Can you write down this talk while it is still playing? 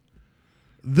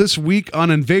This week on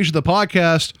Invasion of the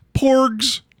Podcast,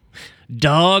 Porgs.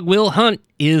 Dog Will Hunt.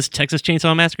 Is Texas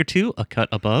Chainsaw Massacre 2 a cut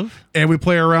above? And we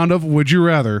play a round of Would You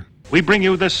Rather. We bring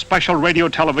you this special radio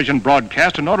television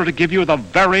broadcast in order to give you the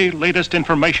very latest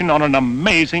information on an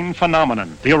amazing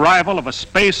phenomenon. The arrival of a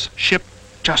spaceship.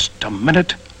 Just a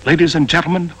minute, ladies and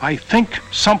gentlemen. I think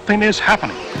something is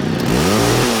happening.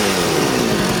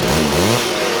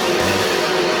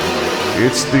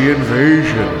 It's the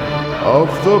invasion of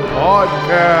the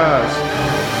podcast.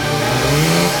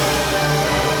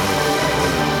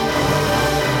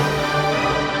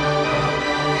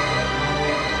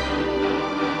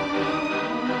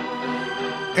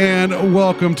 And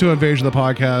welcome to Invasion of the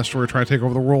Podcast, where we try to take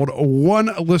over the world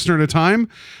one listener at a time.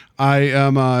 I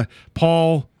am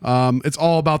Paul. It's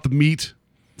all about the meat,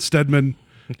 Stedman,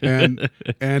 and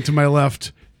to my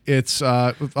left, it's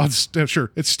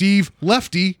sure it's Steve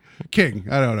Lefty King.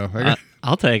 I don't know.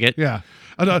 I'll take it. Yeah.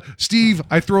 Steve,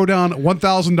 I throw down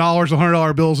 $1,000,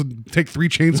 $100 bills, and take 3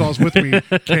 chainsaws with me.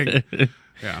 King.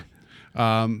 Yeah.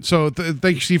 So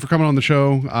thank you, Steve, for coming on the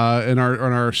show in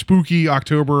our spooky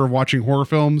October of watching horror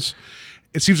films.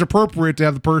 It seems appropriate to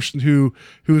have the person who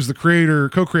is the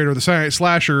co-creator of the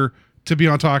slasher to be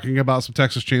on talking about some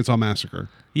Texas Chainsaw Massacre.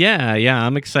 Yeah,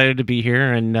 I'm excited to be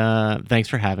here, and thanks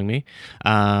for having me.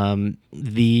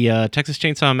 The Texas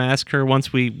Chainsaw Massacre,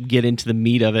 once we get into the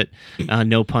meat of it,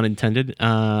 no pun intended,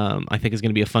 I think is going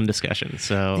to be a fun discussion.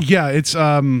 So yeah, it's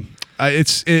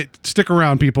stick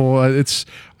around, people.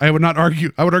 I would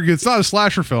argue it's not a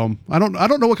slasher film. I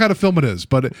don't know what kind of film it is,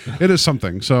 but it is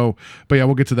something. So, but yeah,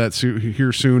 we'll get to that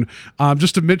here soon.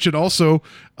 Just to mention also,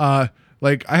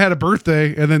 like I had a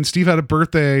birthday, and then Steve had a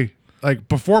birthday like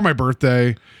before my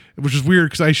birthday, which is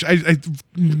weird because I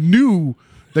knew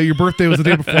that your birthday was the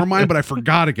day before mine, but I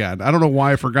forgot again. I don't know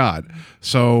why I forgot.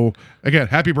 So again,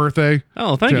 happy birthday.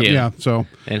 Oh, thank you. Yeah. So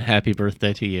and happy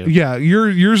birthday to you. Yeah,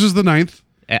 yours is the 9th.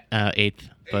 8th,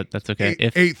 but that's okay.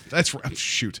 8th. That's right.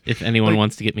 Shoot. If anyone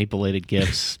wants to get me belated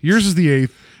gifts, yours is the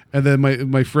 8th. And then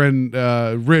my friend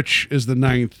Rich is the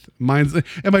 9th.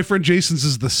 And my friend Jason's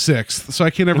is the 6th. So I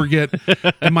can't ever get.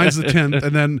 And mine's the 10th.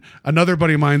 And then another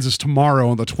buddy of mine's is tomorrow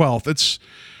on the 12th. It's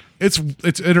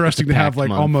interesting to have like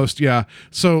month. Almost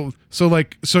So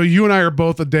you and I are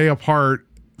both a day apart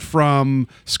from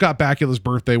Scott Bakula's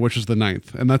birthday, which is the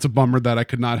 9th, and that's a bummer that I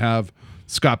could not have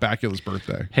Scott Bakula's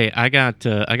birthday. Hey, I got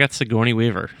Sigourney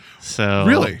Weaver. So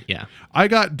really, yeah, I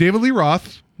got David Lee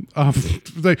Roth.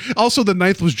 Also, the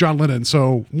 9th was John Lennon.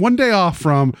 So one day off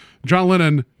from John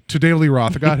Lennon to David Lee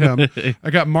Roth. I got him.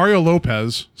 I got Mario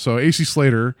Lopez. So AC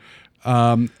Slater.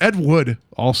 Ed Wood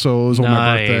also was on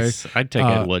my birthday. I'd take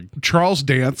Ed Wood. Charles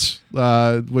Dance,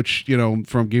 which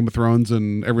from Game of Thrones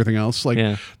and everything else.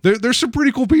 There's some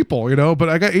pretty cool people, but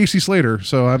I got AC Slater,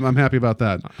 so I'm happy about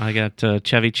that. I got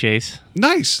Chevy Chase.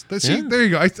 Nice. There you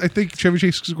go. I think Chevy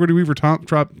Chase, Sigourney Weaver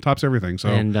tops everything. So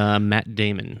and Matt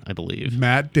Damon, I believe.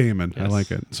 Matt Damon, yes. I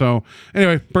like it. So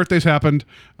anyway, birthdays happened.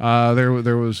 There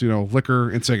was liquor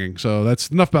and singing. So that's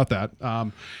enough about that.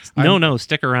 No,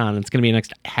 stick around. It's going to be the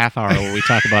next half hour where we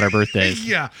talk about our birthdays.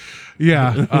 Yeah.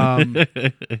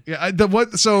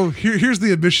 So here's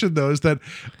the admission though, is that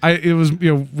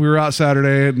we were out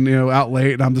Saturday and out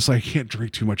late, and I'm just like, I can't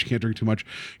drink too much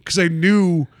because I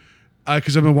knew.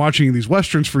 Because I've been watching these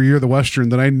westerns for a year, the western,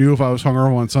 that I knew if I was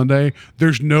hungover on Sunday,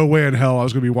 there's no way in hell I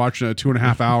was going to be watching a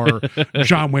 2.5 hour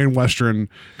John Wayne western,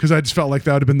 because I just felt like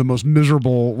that would have been the most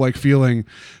miserable feeling.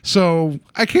 So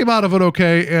I came out of it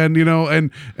okay, and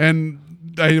and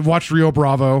I watched Rio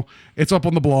Bravo. It's up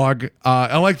on the blog.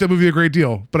 I like that movie a great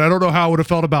deal, but I don't know how I would have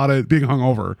felt about it being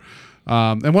hungover.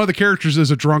 And one of the characters is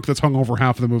a drunk that's hung over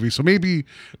half of the movie, so maybe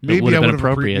I would have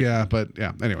appropriate.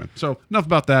 Anyway, so enough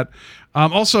about that.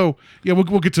 Also, we'll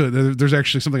get to it. There's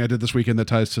actually something I did this weekend that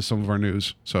ties to some of our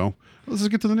news. So let's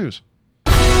get to the news.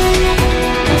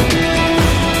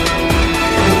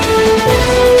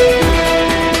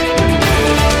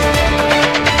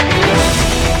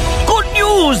 Good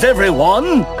news,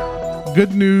 everyone.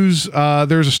 Good news.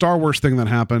 There's a Star Wars thing that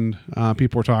happened.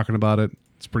 People were talking about it.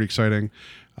 It's pretty exciting.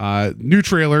 New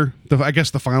trailer. I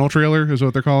guess the final trailer is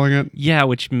what they're calling it. Yeah,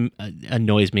 which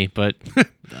annoys me, but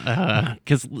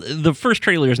because the first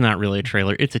trailer is not really a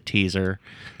trailer, it's a teaser.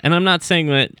 And I'm not saying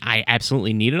that I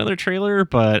absolutely need another trailer,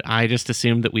 but I just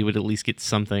assumed that we would at least get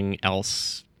something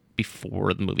else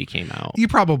before the movie came out. You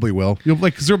probably will.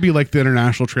 Because there'll be the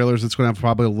international trailers that's going to have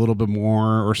probably a little bit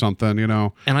more or something,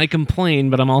 And I complain,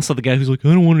 but I'm also the guy who's like, I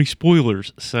don't want any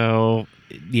spoilers. So,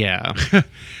 yeah.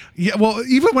 Yeah, well,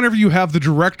 even whenever you have the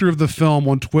director of the film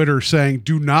on Twitter saying,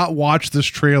 "Do not watch this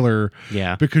trailer,"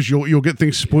 Yeah. because you'll get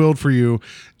things spoiled for you,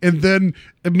 and then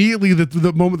immediately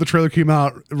the moment the trailer came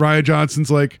out, Rian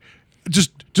Johnson's like,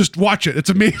 "Just watch it.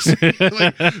 It's amazing."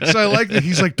 Like, so I like that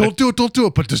he's like, "Don't do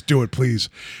it, but just do it, please."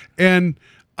 And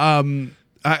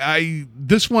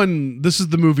this is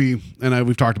the movie, and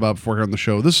we've talked about it before here on the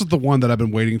show. This is the one that I've been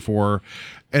waiting for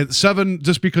at 7,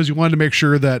 just because you wanted to make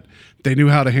sure that they knew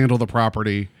how to handle the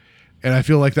property. And I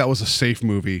feel like that was a safe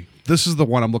movie. This is the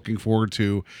one I'm looking forward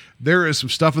to. There is some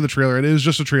stuff in the trailer. It is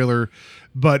just a trailer,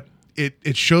 but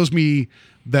it shows me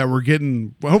that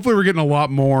hopefully we're getting a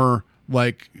lot more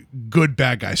like good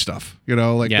bad guy stuff.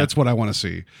 That's what I want to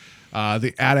see.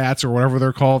 The AT-ATs or whatever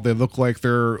they're called, they look like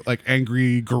they're like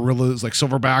angry gorillas, like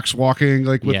silverbacks walking,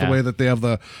 like with the way that they have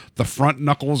the front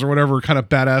knuckles or whatever, kind of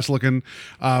badass looking.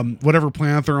 Whatever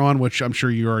planet they're on, which I'm sure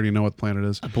you already know what planet it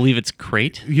is. I believe it's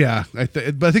Crate. Yeah, but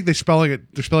I think they're spelling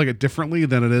it differently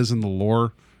than it is in the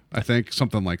lore. I think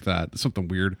something like that, something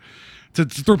weird to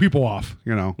throw people off.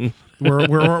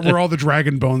 Where all the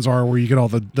dragon bones are, where you get all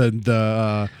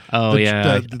the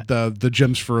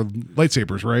gems for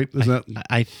lightsabers, right? Is that?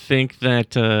 I think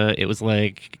that it was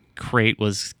like Crate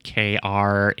was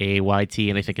Krayt,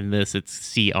 and I think in this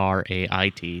it's Crait.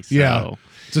 So. Yeah.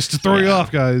 Just to throw you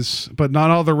off, guys, but not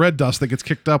all the red dust that gets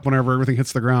kicked up whenever everything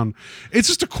hits the ground. It's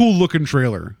just a cool looking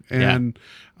trailer, and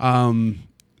I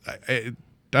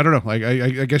don't know.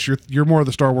 I guess you're more of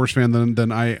the Star Wars fan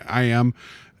than I am.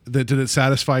 Did it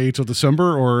satisfy you till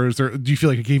December, or do you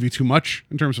feel like it gave you too much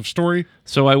in terms of story?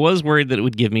 So I was worried that it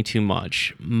would give me too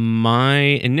much. My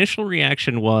initial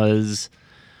reaction was,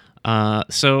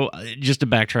 so just to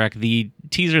backtrack, the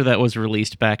teaser that was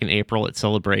released back in April at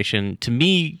Celebration, to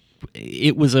me,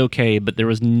 it was okay, but there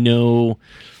was no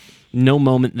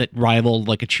moment that rivaled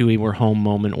like a Chewie We're Home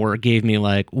moment, or it gave me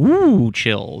like, ooh,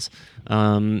 chills.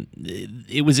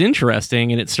 It was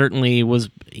interesting, and it certainly was,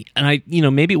 and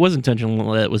maybe it was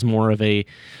intentional. It was more of a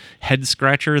head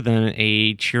scratcher than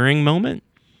a cheering moment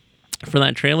for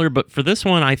that trailer. But for this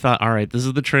one, I thought, all right, this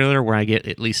is the trailer where I get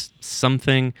at least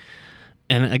something.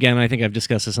 And again, I think I've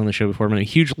discussed this on the show before, but I'm a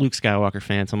huge Luke Skywalker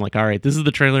fan, so I'm like, all right, this is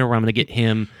the trailer where I'm going to get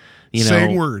him.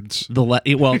 Saying words.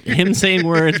 Him saying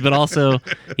words, but also,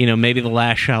 maybe the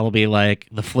last shot will be like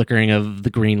the flickering of the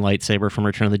green lightsaber from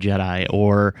Return of the Jedi,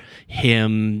 or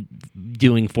him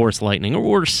doing Force lightning,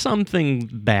 or something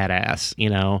badass,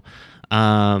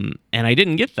 and I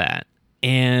didn't get that.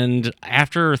 And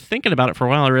after thinking about it for a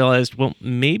while, I realized, well,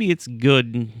 maybe it's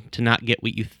good to not get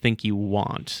what you think you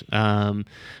want. And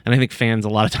I think fans a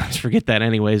lot of times forget that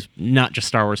anyways, not just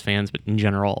Star Wars fans, but in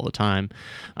general all the time.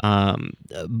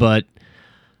 But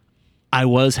I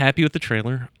was happy with the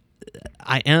trailer.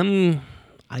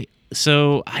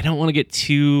 So I don't want to get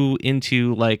too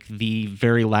into like the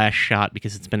very last shot,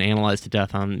 because it's been analyzed to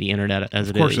death on the internet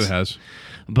as it is. Of course it has.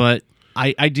 But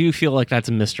I do feel like that's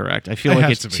a misdirect. I feel like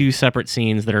it's two separate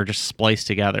scenes that are just spliced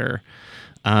together.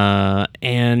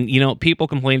 And, people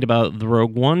complained about the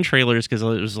Rogue One trailers because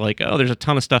it was like, oh, there's a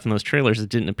ton of stuff in those trailers that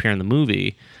didn't appear in the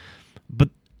movie. But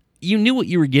you knew what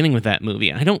you were getting with that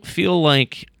movie. I feel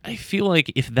like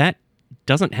if that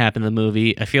doesn't happen in the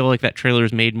movie, I feel like that trailer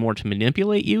is made more to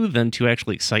manipulate you than to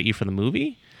actually excite you for the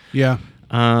movie. Yeah.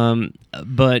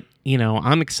 But,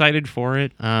 I'm excited for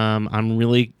it. I'm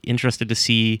really interested to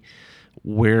see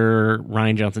where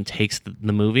Rian Johnson takes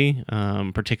the movie,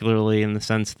 particularly in the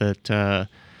sense that,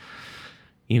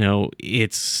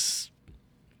 it's,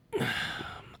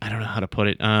 I don't know how to put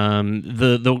it.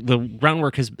 The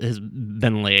groundwork has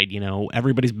been laid.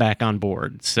 Everybody's back on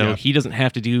board, so he doesn't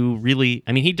have to do really.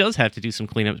 I mean, he does have to do some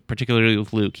cleanup, particularly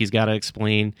with Luke. He's got to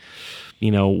explain,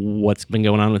 what's been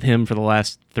going on with him for the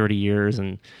last 30 years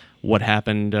and what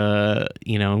happened.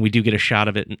 And we do get a shot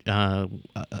of it.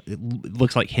 It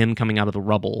looks like him coming out of the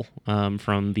rubble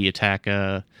from the attack.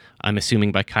 I'm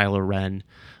assuming by Kylo Ren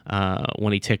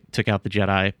when he took out the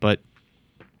Jedi, but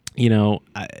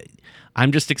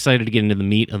I'm just excited to get into the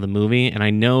meat of the movie, and I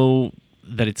know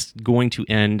that it's going to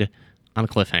end on a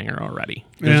cliffhanger already.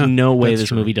 There's no way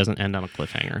this movie doesn't end on a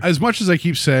cliffhanger. As much as I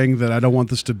keep saying that I don't want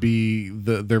this to be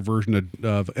their version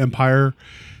of Empire,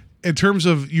 in terms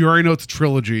of, you already know it's a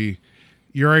trilogy,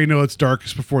 you already know it's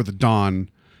Darkest Before the Dawn,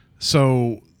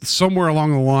 so somewhere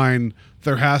along the line,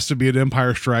 there has to be an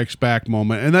Empire Strikes Back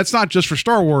moment. And that's not just for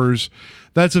Star Wars.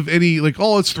 That's of any, like,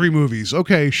 oh, it's 3 movies.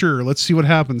 Okay, sure. Let's see what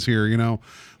happens here,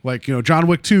 Like, John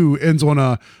Wick 2 ends on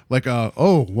oh,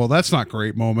 well, that's not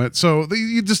great moment. So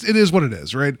it is what it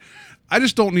is, right? I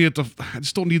just don't need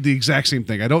the exact same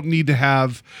thing. I don't need like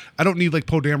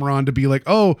Poe Dameron to be like,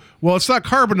 oh, well, it's not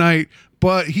carbonite,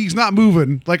 but he's not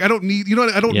moving. Like I don't need,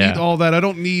 I don't need all that. I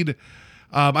don't need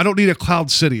a Cloud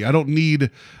City. I don't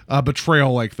need a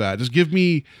betrayal like that. Just give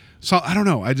me I don't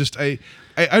know. I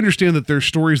understand that there's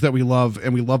stories that we love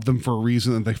and we love them for a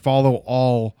reason and they follow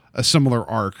all a similar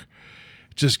arc.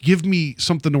 Just give me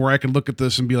something where I can look at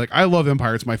this and be like, I love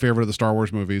Empire. It's my favorite of the Star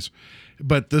Wars movies,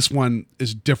 but this one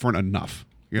is different enough,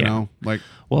 you know? Like,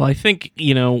 well, I think,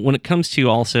 when it comes to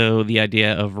also the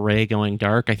idea of Rey going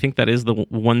dark, I think that is the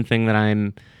one thing that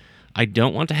I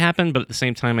don't want to happen, but at the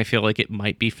same time, I feel like it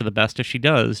might be for the best if she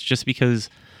does, just because.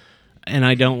 And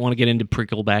I don't want to get into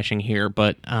prequel bashing here,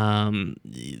 but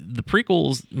the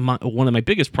prequels, one of my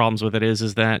biggest problems with it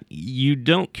is that you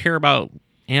don't care about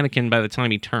Anakin by the time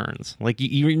he turns. Like,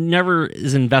 you're never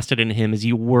as invested in him as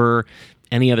you were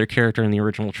any other character in the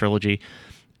original trilogy.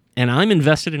 And I'm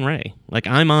invested in Rey. Like,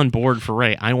 I'm on board for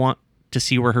Rey. I want to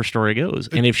see where her story goes.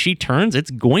 And if she turns,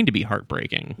 it's going to be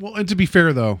heartbreaking. Well, and to be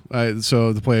fair, though,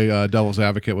 so to play devil's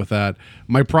advocate with that,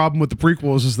 my problem with the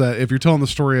prequels is that if you're telling the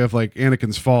story of, like,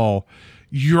 Anakin's fall,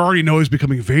 you already know he's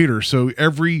becoming Vader. So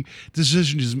every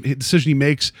decision he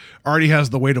makes already has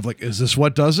the weight of, like, is this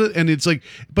what does it? And it's like,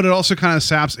 but it also kind of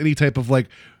saps any type of, like,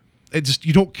 it just,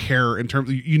 you don't care in terms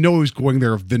of, he's going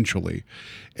there eventually.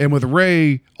 And with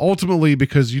Rey, ultimately,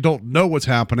 because you don't know what's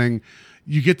happening,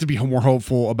 you get to be more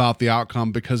hopeful about the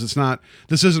outcome because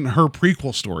this isn't her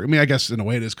prequel story. I mean, I guess in a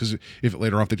way it is, because if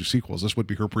later on if they do sequels, this would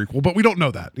be her prequel, but we don't know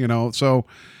that, So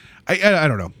I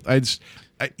don't know.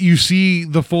 You see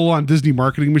the full on Disney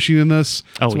marketing machine in this.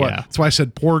 That's why I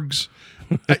said Porgs.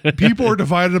 People are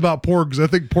divided about Porgs. I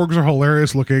think Porgs are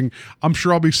hilarious looking. I'm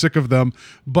sure I'll be sick of them,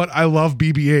 but I love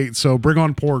BB-8, so bring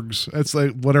on Porgs. It's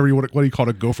like what do you call it,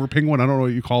 a gopher penguin? I don't know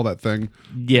what you call that thing.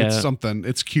 Yeah, it's something.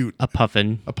 It's cute. A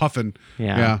puffin.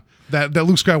 Yeah. That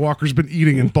Luke Skywalker's been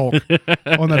eating in bulk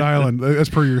on that island, as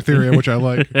per your theory, which I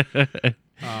like.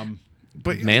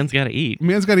 But man's got to eat.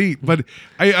 But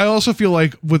I also feel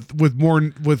like with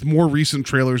more recent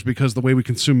trailers, because the way we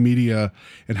consume media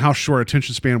and how short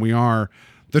attention span we are,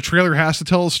 the trailer has to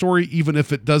tell a story, even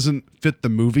if it doesn't fit the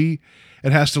movie.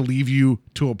 It has to leave you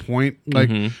to a point, like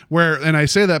and I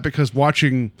say that because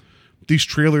watching these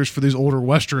trailers for these older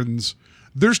Westerns,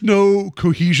 there's no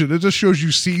cohesion. It just shows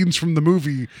you scenes from the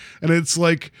movie, and it's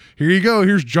like, here you go.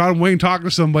 Here's John Wayne talking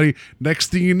to somebody.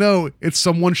 Next thing you know, it's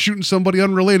someone shooting somebody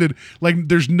unrelated. Like,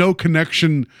 there's no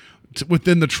connection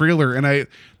within the trailer, and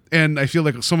I feel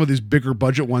like some of these bigger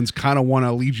budget ones kind of want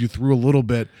to lead you through a little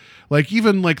bit. Like,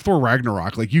 even like Thor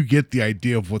Ragnarok, like, you get the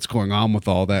idea of what's going on with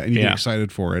all that, and you get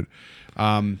excited for it.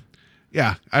 I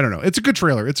don't know. It's a good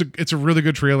trailer. It's a really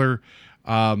good trailer.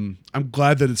 I'm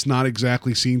glad that it's not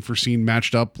exactly scene for scene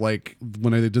matched up like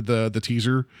when they did the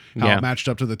teaser, how it matched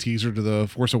up to the teaser to the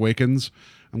Force Awakens.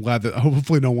 I'm glad that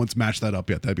hopefully no one's matched that up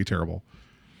yet. That'd be terrible.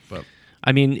 But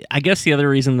I mean, I guess the other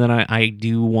reason that I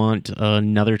do want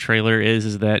another trailer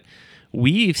is that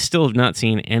we still have not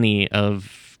seen any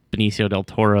of Benicio del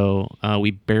Toro.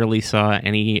 We barely saw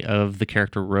any of the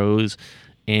character Rose.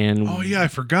 And I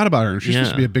forgot about her. She's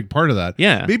supposed to be a big part of that.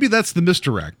 Yeah. Maybe that's the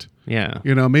misdirect. Yeah.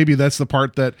 Maybe that's the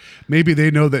part that maybe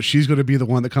they know that she's going to be the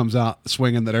one that comes out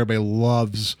swinging that everybody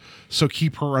loves. So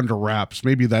keep her under wraps.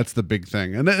 Maybe that's the big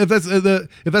thing. And if that's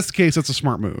the case, that's a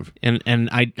smart move. And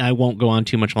I won't go on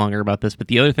too much longer about this, but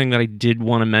the other thing that I did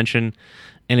want to mention,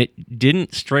 and it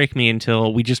didn't strike me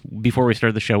until before we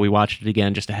started the show, we watched it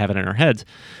again just to have it in our heads.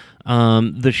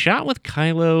 The shot with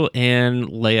Kylo and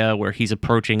Leia where he's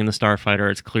approaching in the Starfighter,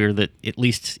 it's clear that, at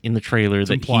least in the trailer,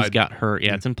 he's got her.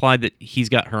 Yeah, it's implied that he's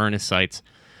got her in his sights.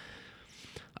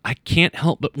 I can't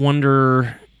help but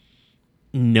wonder,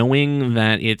 knowing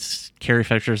that it's Carrie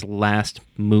Fisher's last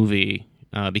movie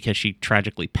because she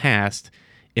tragically passed,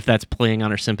 if that's playing on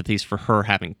her sympathies for her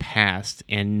having passed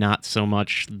and not so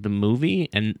much the movie.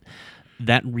 And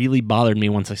that really bothered me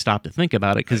once I stopped to think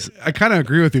about it, because I kind of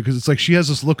agree with you, because it's like she has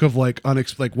this look of like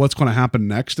what's going to happen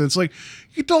next, and it's like,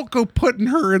 you don't go putting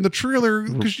her in the trailer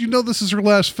because this is her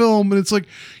last film, and it's like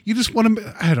you just want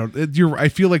to. I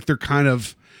feel like they're kind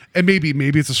of, and maybe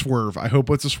it's a swerve. I hope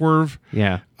it's a swerve.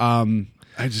 Yeah.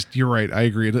 You're right. I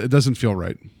agree. It doesn't feel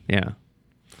right. Yeah.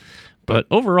 But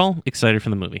overall, excited for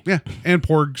the movie. Yeah, and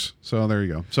Porgs. So there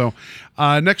you go. So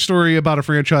next story about a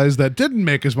franchise that didn't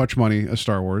make as much money as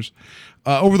Star Wars.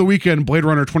 Over the weekend, Blade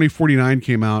Runner 2049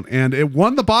 came out, and it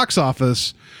won the box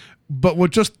office, but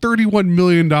with just $31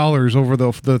 million over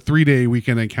the 3-day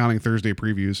weekend and counting Thursday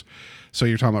previews. So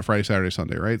you're talking about Friday, Saturday,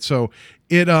 Sunday, right? So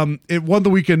it won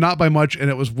the weekend not by much, and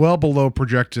it was well below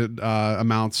projected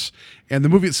amounts. And the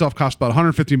movie itself cost about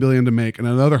 $150 million to make, and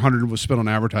another $100 was spent on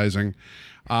advertising.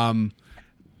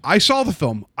 I saw the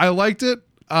film. I liked it.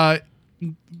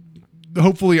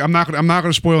 hopefully I'm not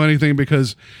gonna spoil anything,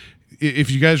 because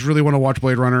if you guys really want to watch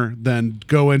Blade Runner, then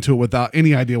go into it without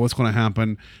any idea what's going to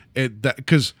happen.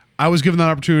 Because I was given that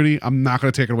opportunity, I'm not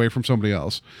going to take it away from somebody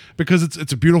else, because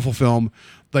it's a beautiful film,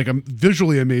 like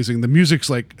visually amazing. The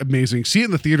music's like amazing. See it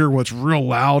in the theater when it's real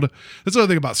loud. That's the other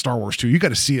thing about Star Wars too. You got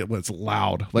to see it when it's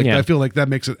loud. Like I feel like that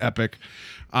makes it epic.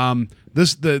 I'll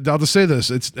just say this: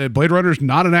 it's Blade Runner is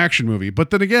not an action movie, but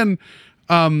then again,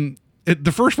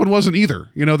 the first one wasn't either.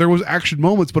 There was action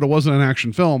moments, but it wasn't an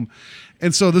action film.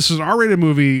 And so this is an R-rated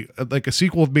movie, like a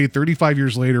sequel made 35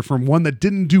 years later from one that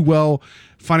didn't do well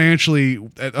financially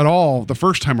at all the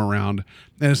first time around,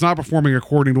 and it's not performing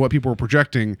according to what people were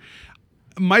projecting.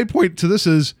 My point to this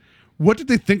is, what did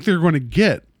they think they were going to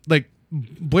get? Like,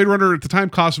 Blade Runner at the time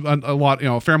cost a lot,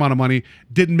 a fair amount of money,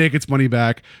 didn't make its money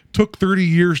back, took 30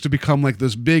 years to become like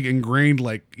this big ingrained,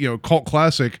 like, cult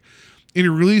classic, and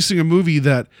you're releasing a movie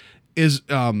that is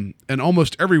in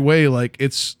almost every way, like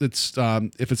it's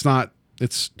if it's not,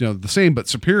 it's the same but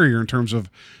superior in terms of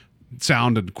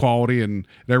sound and quality and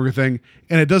everything,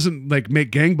 and it doesn't like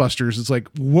make gangbusters. It's like,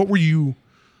 what were you?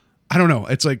 I don't know.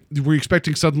 It's like, were you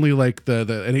expecting suddenly like an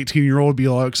 18-year-old be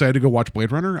all excited to go watch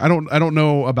Blade Runner? I don't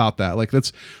know about that. Like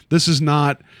this is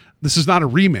not a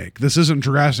remake. This isn't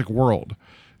Jurassic World.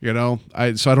 So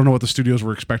I don't know what the studios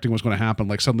were expecting was going to happen.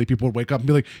 Like suddenly people would wake up and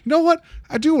be like, you know what?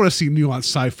 I do want to see nuanced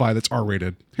sci-fi that's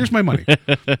R-rated. Here's my money.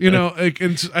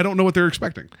 And I don't know what they're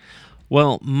expecting.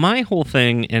 Well, my whole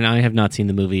thing, and I have not seen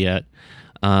the movie yet,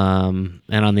 and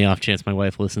on the off chance my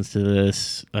wife listens to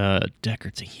this,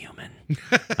 Deckard's a human.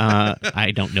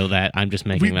 I don't know that. I'm just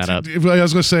making that up. I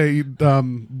was going to say,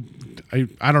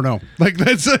 I don't know. Like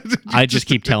that's. I just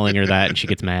keep telling her that, and she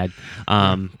gets mad.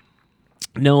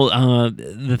 No,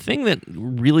 the thing that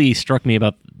really struck me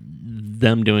about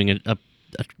them doing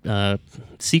a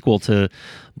sequel to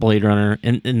Blade Runner,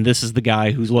 and this is the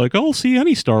guy who's like, I'll see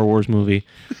any Star Wars movie.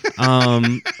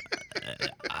 I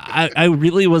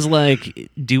really was like,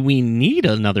 do we need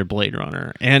another Blade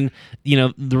Runner? And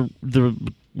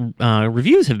the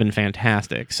reviews have been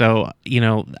fantastic, so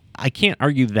I can't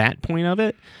argue that point of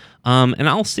it. And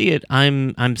I'll see it.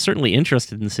 I'm certainly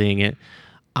interested in seeing it.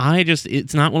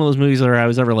 It's not one of those movies where I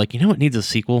was ever like, it needs a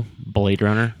sequel, Blade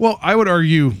Runner. Well, I would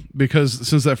argue, because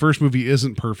since that first movie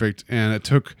isn't perfect, and it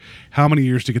took how many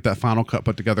years to get that final cut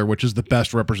put together, which is the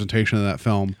best representation of that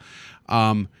film,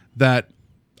 that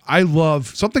I love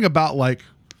something about like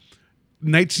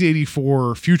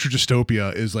 1984 future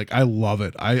dystopia is like, I love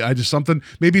it. I just something,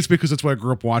 maybe it's because it's what I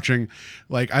grew up watching.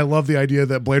 Like, I love the idea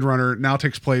that Blade Runner now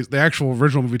takes place, the actual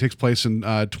original movie takes place in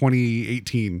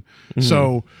 2018. Mm-hmm.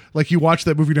 So like, you watch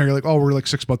that movie now, you're like, oh, we're like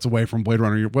 6 months away from Blade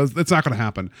Runner. Well, it's not going to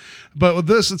happen. But with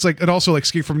this, it's like, it also like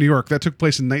Escape from New York that took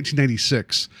place in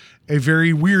 1996, a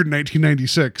very weird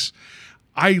 1996.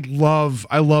 I love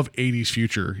 80s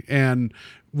future. And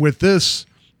with this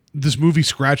movie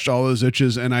scratched all those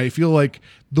itches, and I feel like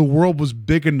the world was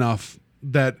big enough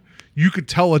that you could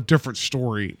tell a different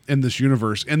story in this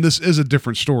universe, and this is a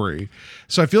different story.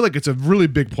 So I feel like it's a really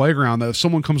big playground that if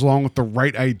someone comes along with the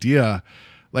right idea,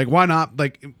 like, why not?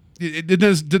 Like, it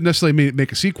didn't necessarily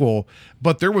make a sequel,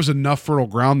 but there was enough fertile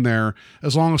ground there,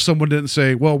 as long as someone didn't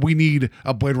say, well, we need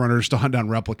a Blade Runners to hunt down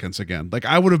replicants again. Like,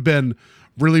 I would have been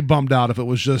really bummed out if it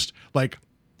was just like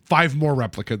 5 more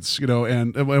replicants,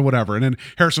 and whatever, and then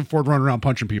Harrison Ford running around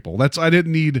punching people. I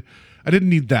didn't need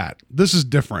that. This is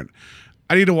different.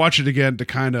 I need to watch it again to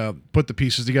kind of put the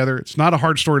pieces together. It's not a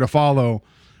hard story to follow.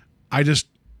 I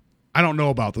don't know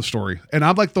about the story, and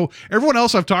I'm like, everyone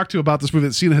else I've talked to about this movie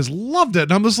that's seen it has loved it,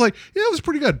 and I'm just like, yeah, it was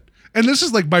pretty good. And this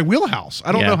is like my wheelhouse.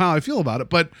 I don't know how I feel about it,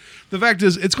 but the fact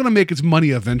is, it's going to make its money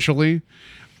eventually.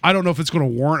 I don't know if it's going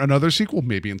to warrant another sequel,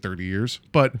 maybe in 30 years,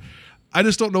 but I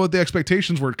just don't know what the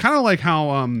expectations were. Kind of like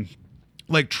how,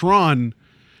 like Tron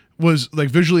was like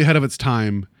visually ahead of its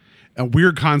time, a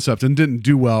weird concept, and didn't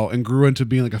do well, and grew into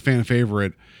being like a fan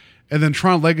favorite. And then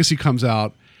Tron Legacy comes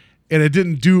out, and it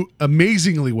didn't do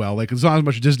amazingly well. Like, it's not as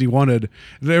much as Disney wanted.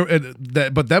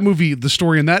 But that movie, the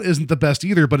story in that isn't the best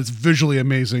either, but it's visually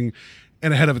amazing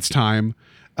and ahead of its time.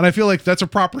 And I feel like that's a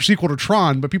proper sequel to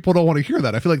Tron, but people don't want to hear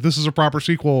that. I feel like this is a proper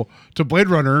sequel to Blade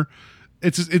Runner.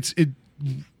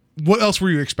 What else were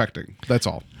you expecting? That's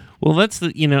all. Well, that's the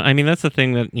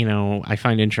thing that, I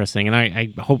find interesting. And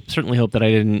I certainly hope that I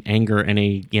didn't anger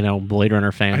any, Blade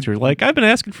Runner fans who are like, I've been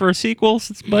asking for a sequel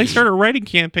since I started a writing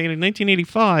campaign in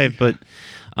 1985. But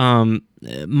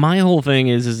my whole thing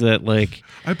is that, like,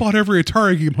 I bought every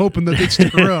Atari game hoping that they'd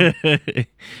stick around.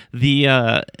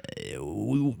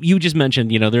 You just mentioned,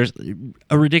 there's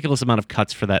a ridiculous amount of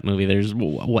cuts for that movie. There's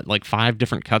like 5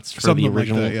 different cuts for something the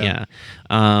original. Like that,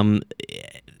 yeah.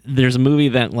 there's a movie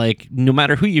that, like, no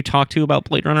matter who you talk to about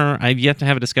Blade Runner, I've yet to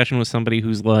have a discussion with somebody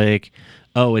who's like,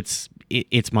 oh, it's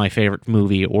my favorite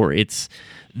movie, or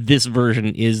this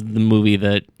version is the movie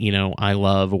that, you know, I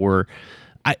love, or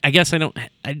I guess I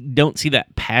don't see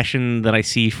that passion that I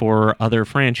see for other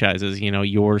franchises. You know,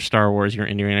 your Star Wars, your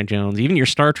Indiana Jones, even your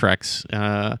Star Treks,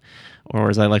 or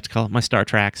as I like to call it, my Star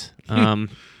Treks.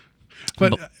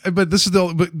 But this is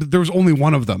but there was only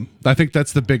one of them. I think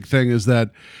that's the big thing, is that,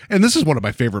 and this is one of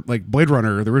my favorite, like Blade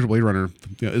Runner, the original Blade Runner,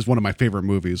 you know, is one of my favorite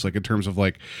movies. Like in terms of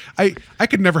like, I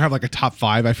could never have like a top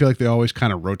 5. I feel like they always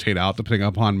kind of rotate out depending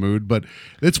upon mood, but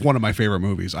it's one of my favorite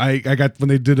movies. I got, when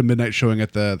they did a midnight showing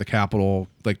at the Capitol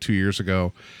like 2 years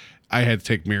ago, I had to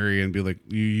take Mary and be like,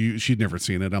 she'd never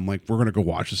seen it. I'm like, we're gonna go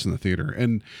watch this in the theater,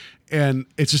 and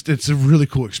it's a really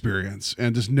cool experience,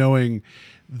 and just knowing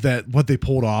that what they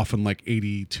pulled off in like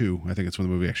 82, I think it's when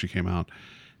the movie actually came out,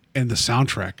 and the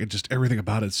soundtrack and just everything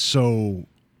about it's so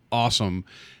awesome.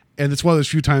 And it's one of those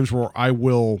few times where I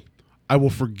will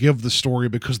forgive the story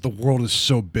because the world is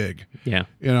so big. Yeah.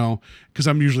 You know, because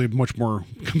I'm usually much more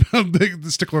big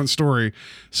stickler on story.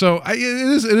 So it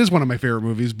is one of my favorite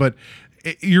movies, but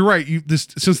you're right.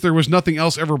 Since there was nothing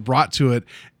else ever brought to it,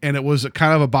 and it was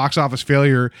kind of a box office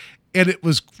failure, and it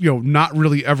was, you know, not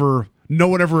really ever, no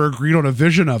one ever agreed on a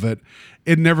vision of it.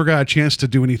 It never got a chance to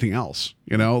do anything else,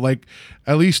 you know, like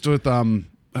at least with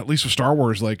Star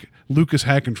Wars, like Lucas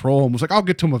had control and was like, I'll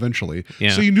get to him eventually. Yeah.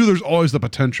 So you knew there's always the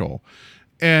potential.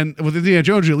 And with Indiana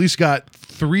Jones, you at least got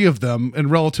 3 of them in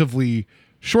relatively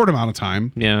short amount of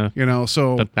time. Yeah. You know,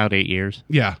 so about 8 years.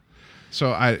 Yeah.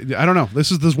 So I don't know.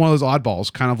 This is one of those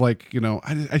oddballs, kind of like, you know,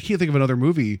 I can't think of another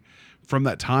movie from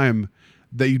that time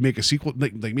that you'd make a sequel,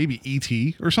 like maybe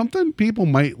E.T. or something. People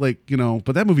might like, you know,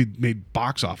 but that movie made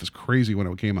box office crazy when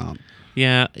it came out.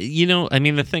 Yeah, you know, I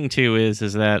mean, the thing too is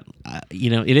that you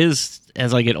know, it is,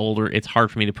 as I get older, it's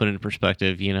hard for me to put into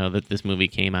perspective, you know, that this movie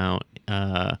came out.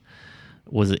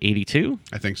 Was it 82?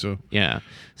 I think so. Yeah.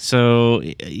 So,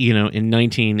 you know, in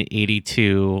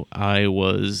 1982, I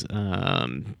was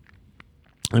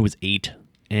 8,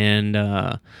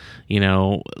 and you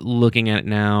know, looking at it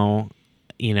now,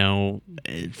 you know,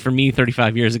 for me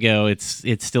 35 years ago, it's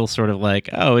still sort of like,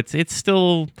 oh, it's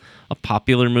still a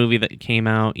popular movie that came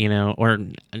out, you know, or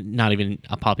not even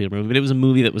a popular movie, but it was a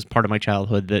movie that was part of my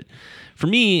childhood that for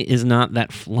me is not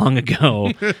that long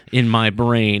ago in my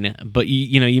brain. But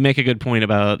you know, you make a good point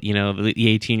about, you know, the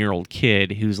 18-year-old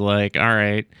kid who's like, all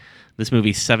right, this movie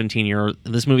was 17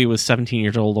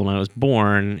 years old when I was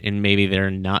born, and maybe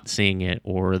they're not seeing it,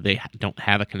 or they don't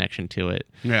have a connection to it.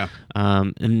 Yeah.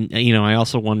 And you know, I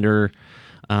also wonder,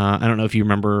 I don't know if you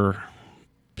remember,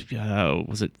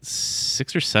 was it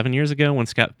 6 or 7 years ago when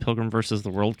Scott Pilgrim versus the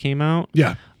World came out?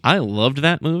 Yeah. I loved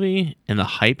that movie, and the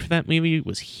hype for that movie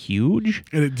was huge.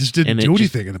 And it just didn't do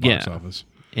anything in the box office.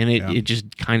 And it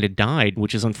just kind of died,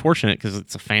 which is unfortunate because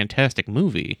it's a fantastic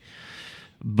movie.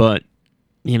 But,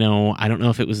 you know, I don't know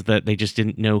if it was that they just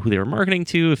didn't know who they were marketing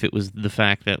to, if it was the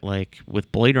fact that, like,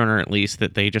 with Blade Runner at least,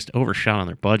 that they just overshot on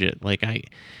their budget. Like,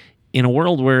 in a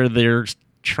world where they're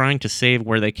trying to save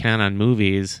where they can on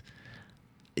movies,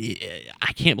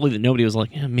 I can't believe that nobody was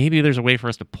like, yeah, maybe there's a way for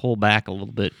us to pull back a little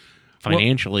bit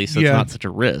financially, so it's not such a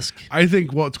risk. I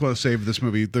think what's going to save this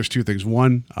movie, there's 2 things.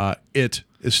 One, it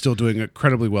is still doing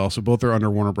incredibly well, so both are under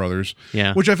Warner Brothers.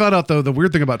 Yeah. Which I found out, though, the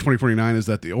weird thing about 2049 is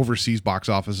that the overseas box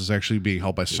office is actually being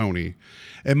held by Sony.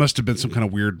 It must have been some kind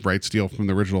of weird rights deal from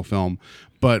the original film,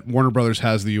 but Warner Brothers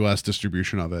has the U.S.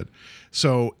 distribution of it.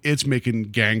 So it's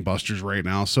making gangbusters right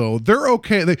now. So they're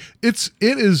okay. It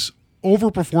is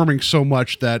overperforming so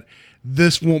much that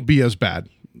this won't be as bad.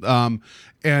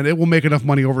 And it will make enough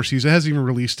money overseas. It hasn't even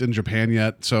released in Japan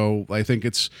yet, so I think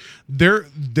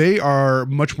they are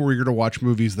much more eager to watch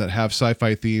movies that have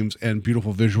sci-fi themes and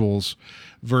beautiful visuals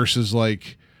versus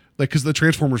like because the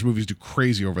Transformers movies do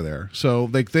crazy over there. So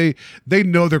like they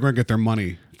know they're going to get their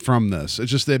money from this. It's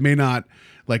just they may not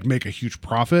like make a huge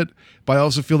profit, but I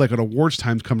also feel like when awards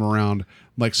times come around,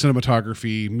 like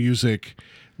cinematography, music,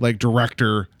 like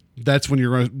director, that's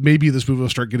when maybe this movie will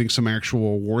start getting some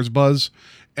actual awards buzz.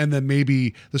 And then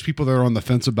maybe those people that are on the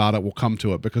fence about it will come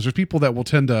to it, because there's people that will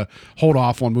tend to hold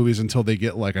off on movies until they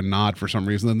get like a nod for some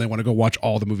reason. Then they want to go watch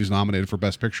all the movies nominated for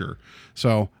Best Picture.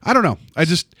 So I don't know. I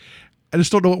just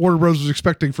don't know what Warner Bros. Was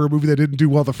expecting for a movie that didn't do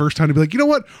well the first time to be like, you know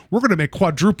what? We're going to make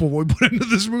quadruple what we put into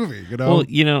this movie. You know? Well,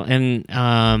 you know,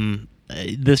 and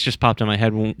this just popped in my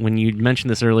head when you mentioned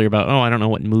this earlier about, I don't know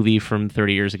what movie from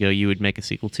 30 years ago you would make a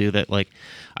sequel to that. Like,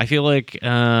 I feel like, you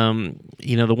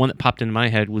know, the one that popped into my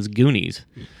head was Goonies.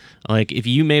 Like, if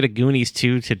you made a Goonies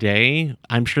 2 today,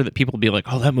 I'm sure that people would be like,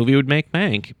 oh, that movie would make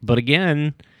bank. But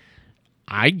again,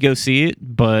 I'd go see it,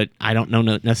 but I don't know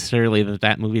necessarily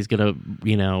that movie is going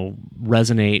to,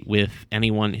 resonate with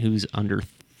anyone who's under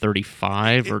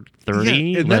 35 or 30.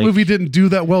 Yeah, and that movie didn't do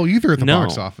that well either at the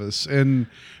box office. And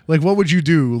like, what would you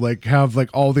do? Like, have like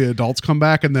all the adults come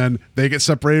back and then they get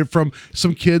separated from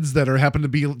some kids that happen to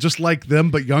be just like them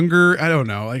but younger? I don't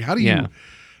know. Like, how do you?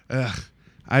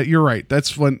 You're right.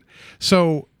 That's when.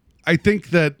 So I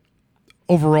think that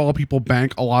overall people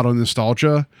bank a lot on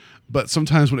nostalgia, but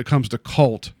sometimes when it comes to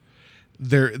cult,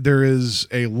 there is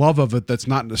a love of it that's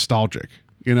not nostalgic.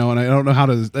 And I don't know how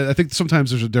to. I think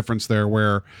sometimes there's a difference there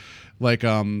where, like,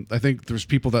 I think there's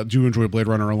people that do enjoy Blade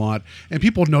Runner a lot, and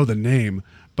people know the name,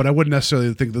 but I wouldn't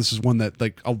necessarily think this is one that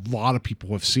like a lot of people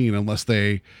have seen unless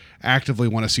they actively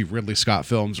want to see Ridley Scott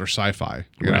films or sci-fi.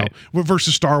 You know,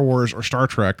 versus Star Wars or Star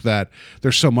Trek that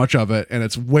there's so much of it and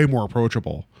it's way more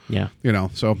approachable. Yeah.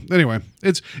 So anyway,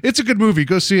 it's a good movie.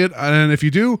 Go see it, and if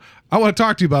you do, I want to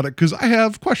talk to you about it because I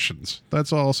have questions.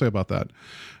 That's all I'll say about that.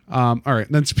 All right.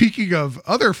 And then speaking of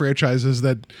other franchises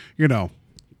that,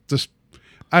 just,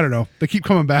 I don't know, they keep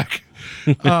coming back.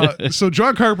 So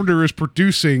John Carpenter is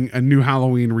producing a new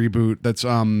Halloween reboot. That's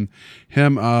him,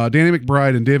 Danny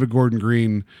McBride and David Gordon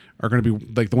Green are going to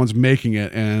be like the ones making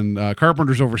it, and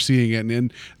Carpenter's overseeing it.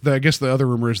 And I guess the other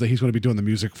rumor is that he's going to be doing the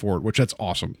music for it, which that's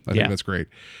awesome. I think that's great.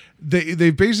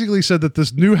 They basically said that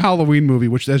this new Halloween movie,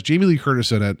 which has Jamie Lee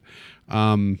Curtis in it,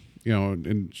 and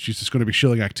she's just going to be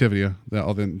shilling Activia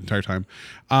all the entire time.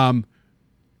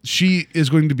 She is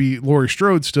going to be Laurie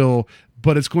Strode still,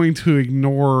 but it's going to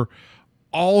ignore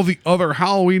all the other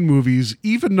Halloween movies,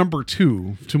 even number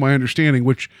 2, to my understanding,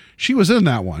 which she was in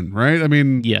that one, right? I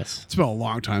mean, yes, it's been a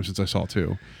long time since I saw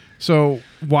 2. So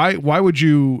why would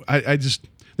you?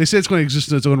 They say it's going to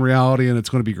exist in its own reality and it's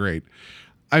going to be great.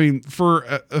 I mean, for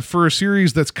a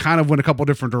series that's kind of went a couple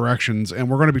different directions, and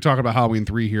we're going to be talking about Halloween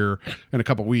 3 here in a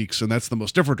couple weeks, and that's the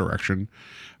most different direction.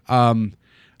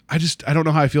 I don't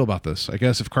know how I feel about this. I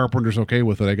guess if Carpenter's okay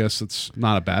with it, I guess it's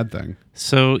not a bad thing.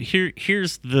 So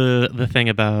here's the thing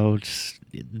about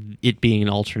it being an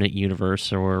alternate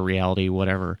universe or reality,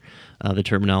 whatever the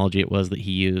terminology it was that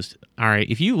he used. All right,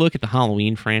 if you look at the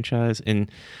Halloween franchise,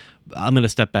 and I'm going to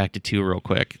step back to 2 real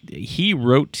quick. He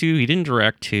wrote 2, he didn't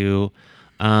direct 2.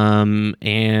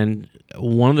 And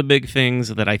one of the big things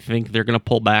that I think they're going to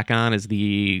pull back on is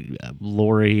the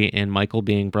Laurie and Michael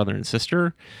being brother and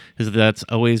sister, because that's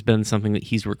always been something that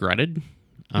he's regretted.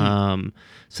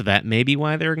 So that may be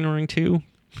why they're ignoring 2.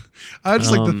 I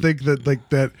just like to think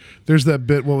that there's that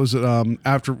bit. What was it?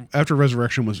 After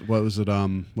Resurrection was it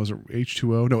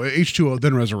H2O? No, H2O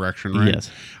then Resurrection, right?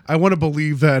 Yes. I want to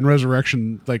believe that in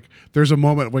Resurrection, like there's a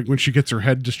moment like when she gets her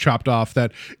head just chopped off,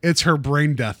 that it's her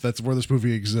brain death. That's where this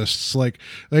movie exists. Like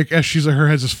as her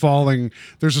head's just falling,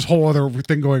 there's this whole other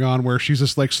thing going on where she's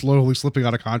just like slowly slipping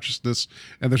out of consciousness,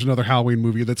 and there's another Halloween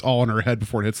movie that's all in her head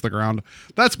before it hits the ground.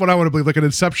 That's what I want to believe, like an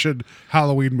Inception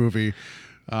Halloween movie.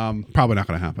 Probably not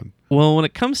going to happen. Well, when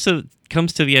it comes to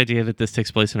the idea that this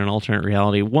takes place in an alternate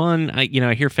reality,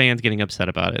 I hear fans getting upset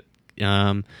about it.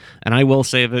 And I will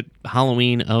say that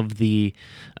Halloween of the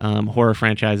horror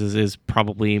franchises is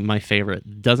probably my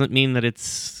favorite. Doesn't mean that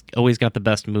it's always got the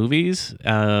best movies.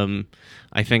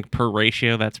 I think per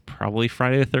ratio, that's probably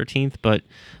Friday the 13th, but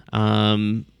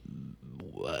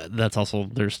that's also,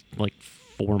 there's like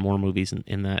 4 more movies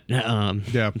in that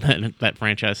that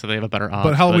franchise, so they have a better odds.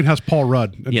 But Halloween has Paul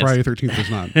Rudd, and yes. Friday the 13th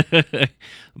does not.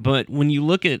 But when you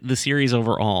look at the series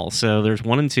overall, so there's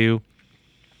 1 and 2,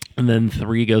 and then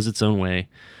 3 goes its own way,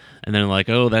 and then like,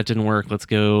 oh, that didn't work, let's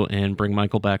go and bring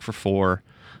Michael back for 4,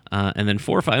 and then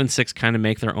 4, 5, and 6 kind of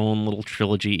make their own little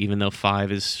trilogy, even though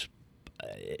 5 is,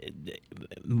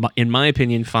 in my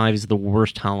opinion, 5 is the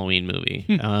worst Halloween movie.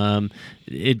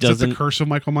 It doesn't. Is that the Curse of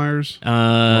Michael Myers?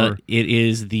 It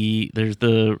is the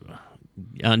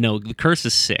no, the Curse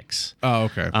is 6. Oh,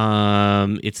 okay.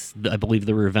 It's I believe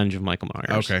the Revenge of Michael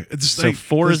Myers. Okay, so like,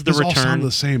 4 is the Return. All sound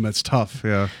the same. That's tough.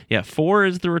 Yeah. 4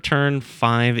 is the Return.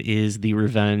 5 is the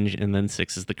Revenge, and then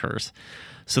 6 is the Curse.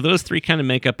 So those 3 kind of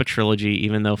make up a trilogy,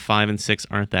 even though 5 and 6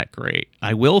 aren't that great.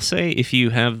 I will say, if you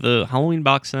have the Halloween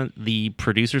box set, the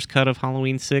producer's cut of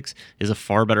Halloween 6 is a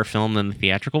far better film than the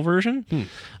theatrical version.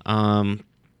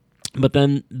 But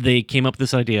then they came up with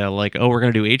this idea, like, oh, we're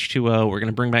going to do H2O, we're going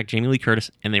to bring back Jamie Lee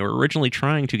Curtis, and they were originally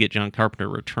trying to get John Carpenter to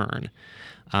return.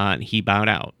 And he bowed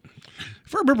out.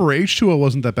 If I remember, H2O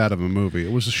wasn't that bad of a movie.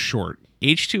 It was a short.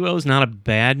 H2O is not a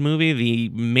bad movie. The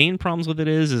main problems with it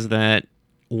is that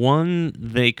One,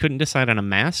 they couldn't decide on a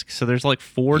mask, so there's like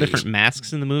 4 different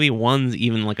masks in the movie. One's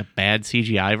even like a bad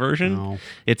CGI version. No.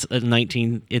 It's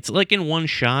it's like in one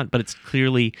shot, but it's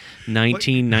clearly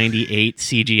 1998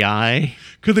 CGI.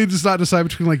 Could they just not decide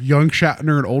between like young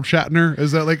Shatner and old Shatner?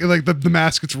 Is that like the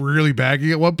mask gets really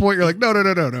baggy at one point? You're like, no.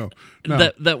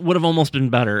 That would have almost been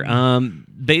better.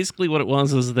 Basically, what it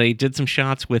was is they did some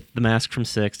shots with the mask from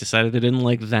 6, decided they didn't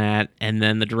like that, and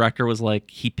then the director was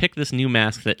like, he picked this new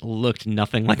mask that looked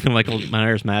nothing like the Michael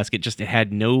Myers mask. It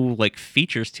had no like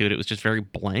features to it. It was just very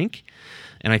blank,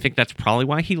 and I think that's probably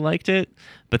why he liked it.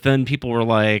 But then people were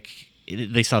like,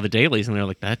 they saw the dailies and they're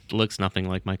like, that looks nothing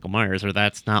like Michael Myers, or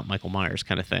that's not Michael Myers,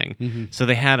 kind of thing. Mm-hmm. So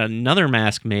they had another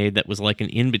mask made that was like an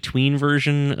in-between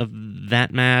version of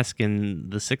that mask and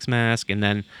the 6 mask, and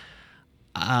then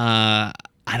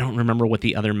I don't remember what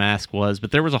the other mask was,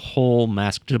 but there was a whole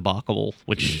mask debacle,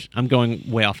 which I'm going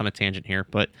way off on a tangent here,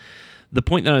 but the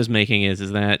point that I was making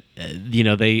is that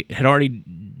they had already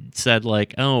said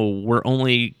like, oh, we're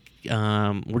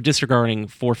disregarding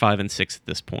 4, 5, and 6 at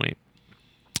this point.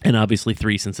 And obviously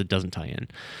 3, since it doesn't tie in.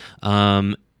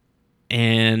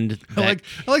 And I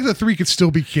like that 3 could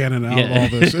still be canon out of all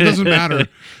this. It doesn't matter.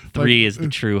 3 is the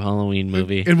true Halloween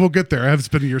movie, and we'll get there. It's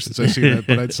been a year since I've seen it,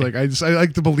 but it's like I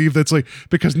like to believe that's like,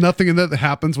 because nothing in that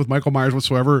happens with Michael Myers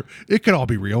whatsoever. It could all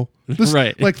be real,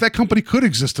 right? Like that company could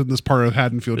exist in this part of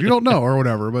Haddonfield. You don't know, or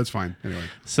whatever, but it's fine anyway.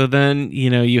 So then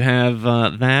you have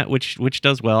that which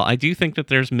does well. I do think that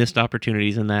there's missed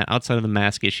opportunities in that outside of the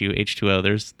mask issue,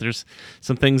 H2O. There's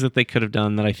some things that they could have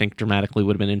done that I think dramatically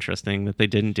would have been interesting that they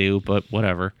didn't do, but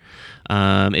whatever.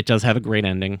 It does have a great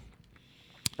ending.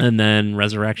 And then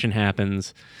Resurrection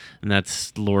happens, and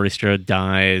that's Laurie Strode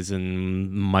dies,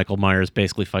 and Michael Myers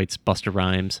basically fights Busta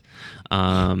Rhymes.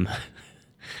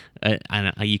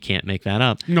 You can't make that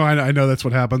up. No, I know that's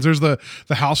what happens. There's the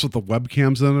house with the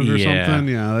webcams in it or something.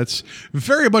 Yeah, that's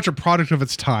very much a product of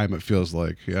its time, it feels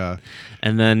like. Yeah.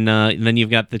 And then you've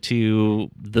got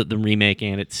the remake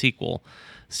and its sequel.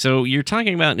 So you're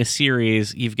talking about in a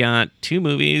series, you've got 2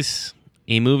 movies,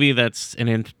 a movie that's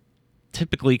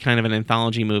typically kind of an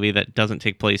anthology movie that doesn't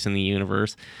take place in the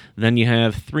universe. Then you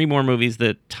have 3 more movies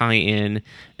that tie in,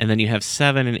 and then you have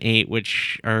 7 and 8,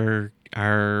 which are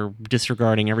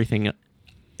disregarding everything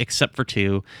except for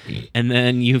 2. And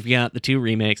then you've got the 2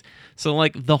 remakes. So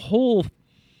like the whole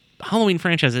Halloween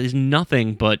franchise is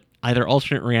nothing but either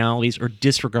alternate realities or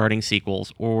disregarding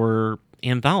sequels or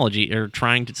anthology, or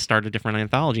trying to start a different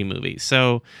anthology movie.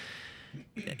 So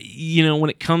when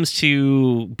it comes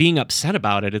to being upset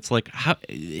about it, it's like,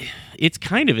 it's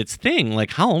kind of its thing.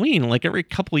 Like Halloween, like every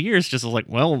couple of years, just is like,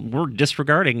 well, we're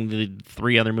disregarding the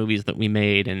 3 other movies that we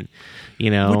made, and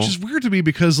which is weird to me,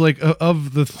 because like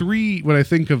of the 3, when I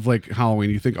think of like Halloween,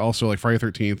 you think also like Friday the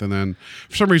 13th, and then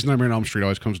for some reason Nightmare on Elm Street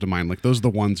always comes to mind. Like those are the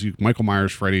ones Michael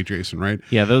Myers, Freddy, Jason, right?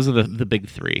 Yeah, those are the big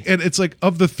 3. And it's like,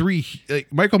 of the 3,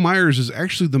 like, Michael Myers is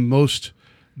actually the most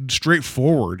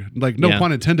straightforward, like no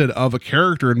pun intended, of a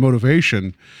character and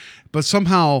motivation, but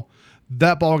somehow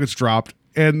that ball gets dropped.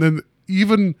 And then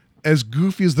even as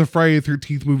goofy as the Friday the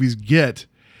 13th movies get,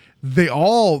 they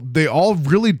all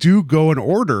really do go in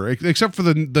order, except for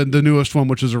the newest one,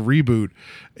 which is a reboot.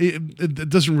 It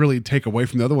doesn't really take away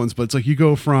from the other ones, but it's like you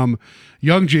go from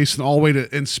young Jason all the way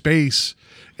to in space,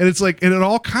 and it's like, and it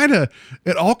all kind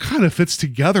of fits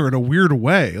together in a weird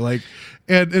way, like,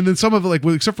 and then some of it, like,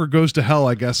 except for Goes to Hell,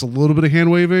 I guess, a little bit of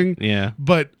hand waving,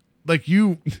 but like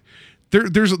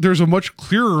there's a much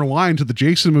clearer line to the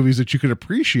Jason movies that you can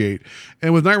appreciate.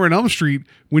 And with Nightmare on Elm Street,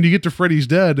 when you get to Freddy's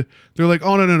Dead, they're like,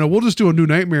 oh no, we'll just do a new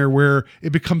Nightmare where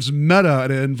it becomes meta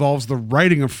and it involves the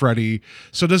writing of Freddy,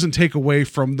 so it doesn't take away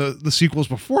from the sequels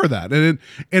before that. And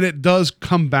it does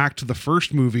come back to the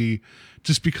first movie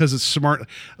just because it's smart.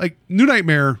 Like New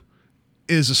Nightmare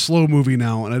is a slow movie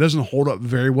now, and it doesn't hold up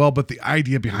very well, but the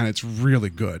idea behind it's really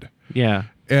good. Yeah.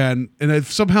 And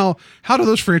if somehow, how do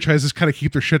those franchises kind of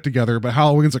keep their shit together? But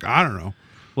Halloween's like, I don't know.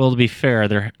 Well, to be fair, I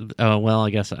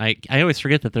guess I always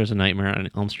forget that there's a Nightmare on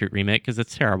Elm Street remake because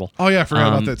it's terrible. Oh yeah, I forgot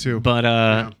about that too. But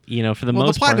for the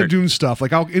most the Platinum part, Dune stuff,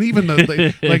 like and even they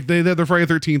their Friday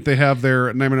the 13th, they have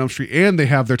their Nightmare on Elm Street, and they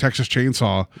have their Texas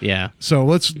Chainsaw. Yeah. So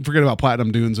let's forget about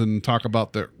Platinum Dunes and talk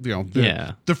about the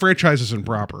franchises in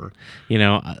proper. There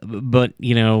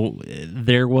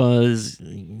was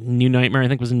New Nightmare. I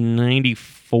think was in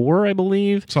 '94, I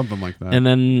believe, something like that. And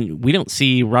then we don't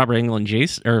see Robert Englund,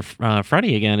 Jason, or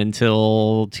Freddy again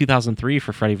until 2003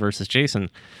 for Freddy vs. Jason.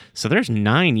 So there's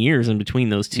 9 years in between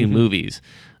those 2 movies.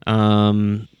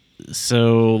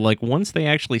 So like once they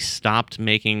actually stopped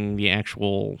making the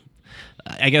actual,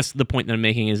 I guess the point that I'm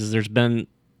making is there's been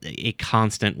a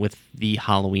constant with the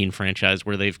Halloween franchise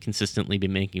where they've consistently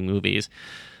been making movies.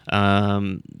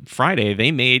 Friday,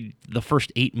 they made the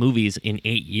first 8 movies in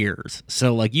 8 years.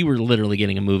 So, like, you were literally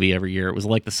getting a movie every year. It was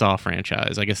like the Saw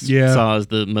franchise. I guess Saw is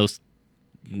the most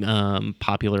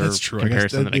popular That's true.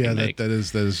 comparison that I can make. That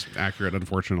is accurate,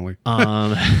 unfortunately.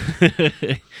 But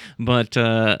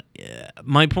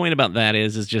my point about that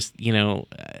is just,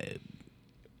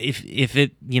 if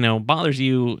it, bothers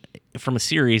you from a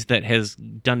series that has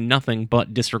done nothing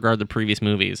but disregard the previous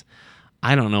movies,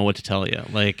 I don't know what to tell you.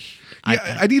 Like,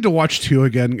 I need to watch 2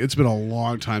 again. It's been a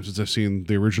long time since I've seen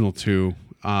the original 2.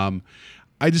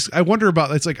 I wonder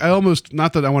about, it's like, I almost,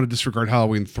 not that I want to disregard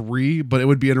Halloween 3, but it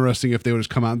would be interesting if they would just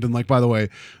come out and been like, by the way,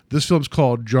 this film's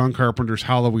called John Carpenter's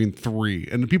Halloween 3.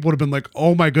 And people would have been like,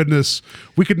 oh my goodness,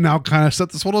 we could now kind of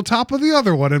set this one on top of the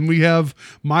other one. And we have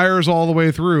Myers all the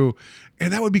way through.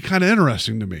 And that would be kind of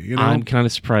interesting to me. I'm kind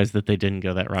of surprised that they didn't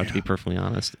go that route, to be perfectly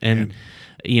honest. And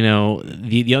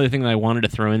the other thing that I wanted to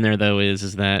throw in there, though,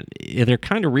 is that they're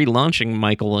kind of relaunching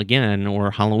Michael again,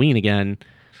 or Halloween again.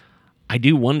 I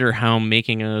do wonder how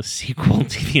making a sequel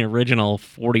to the original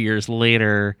 40 years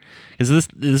later, because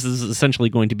this is essentially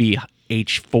going to be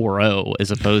H4O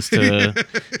as opposed to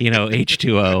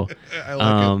H2O. I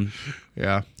like it.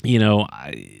 Yeah.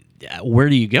 Where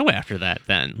do you go after that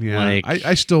then? Yeah, like,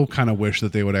 I still kind of wish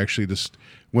that they would actually just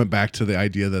went back to the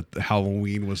idea that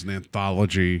Halloween was an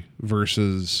anthology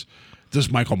versus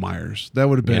just Michael Myers. That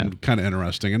would have been kind of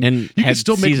interesting. And you could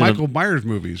still make Michael Myers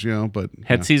movies, but...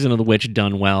 Had Season of the Witch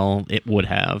done well, it would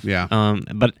have. Yeah.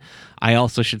 But I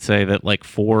also should say that, like,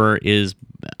 4 is,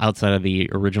 outside of the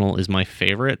original, is my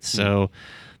favorite. So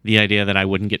the idea that I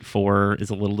wouldn't get 4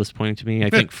 is a little disappointing to me. I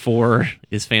think 4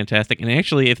 is fantastic. And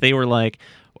actually, if they were like,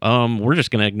 we're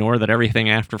just going to ignore that everything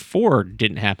after 4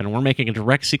 didn't happen, we're making a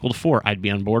direct sequel to 4, I'd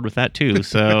be on board with that too.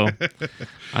 So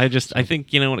I think,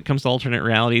 when it comes to alternate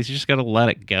realities, you just got to let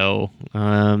it go.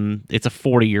 It's a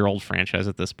 40-year-old franchise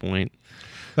at this point.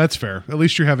 That's fair. At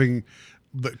least you're having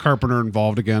the Carpenter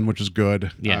involved again, which is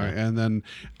good. Yeah. And then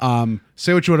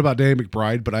say what you want about Danny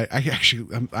McBride, but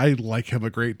I like him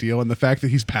a great deal, and the fact that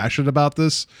he's passionate about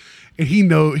this, and he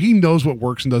knows what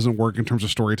works and doesn't work in terms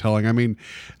of storytelling. I mean,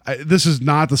 this is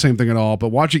not the same thing at all. But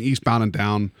watching Eastbound and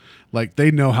Down, like, they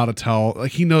know how to tell.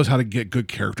 Like, he knows how to get good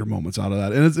character moments out of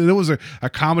that. And it was a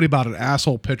comedy about an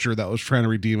asshole pitcher that was trying to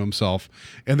redeem himself,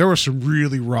 and there were some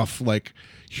really rough, like,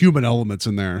 human elements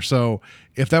in there. So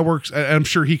if that works, I'm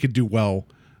sure he could do well.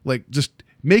 Like, just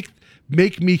make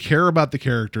me care about the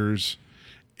characters,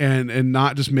 and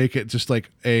not just make it just like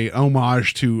a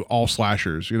homage to all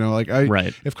slashers.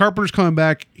 Right. If Carpenter's coming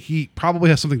back, he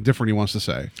probably has something different he wants to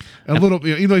say. A little,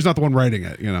 even though he's not the one writing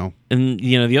it. And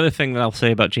the other thing that I'll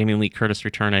say about Jamie Lee Curtis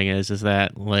returning is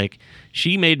that, like,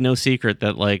 she made no secret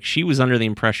that, like, she was under the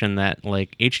impression that,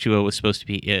 like, H2O was supposed to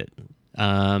be it.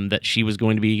 That she was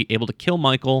going to be able to kill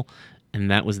Michael,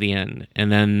 and that was the end.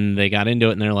 And then they got into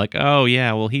it, and they're like, oh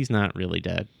yeah, well, he's not really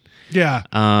dead. Yeah.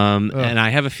 And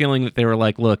I have a feeling that they were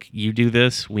like, look, you do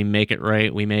this, we make it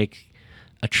right, we make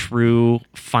a true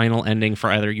final ending for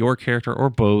either your character or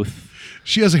both.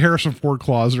 She has a Harrison Ford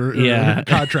clause in her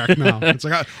contract now. It's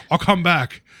like, I'll come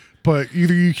back, but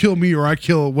either you kill me or I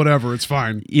kill whatever, it's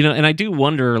fine. And I do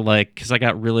wonder, like, because I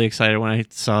got really excited when I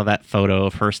saw that photo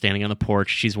of her standing on the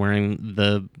porch. She's wearing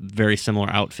the very similar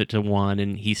outfit to one,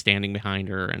 and he's standing behind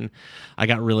her, and I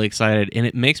got really excited. And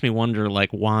it makes me wonder,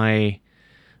 like, why...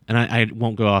 And I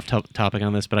won't go off topic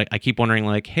on this, but I keep wondering,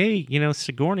 like, hey,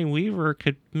 Sigourney Weaver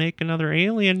could make another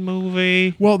Alien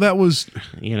movie. Well, that was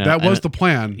the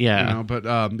plan. Yeah. But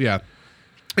yeah.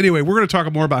 Anyway, we're going to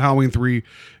talk more about Halloween 3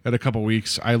 in a couple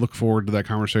weeks. I look forward to that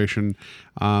conversation.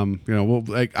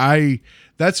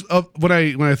 That's when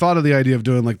I thought of the idea of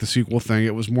doing, like, the sequel thing,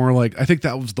 it was more like, I think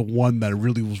that was the one that I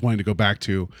really was wanting to go back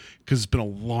to, because it's been a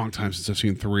long time since I've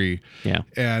seen 3. Yeah.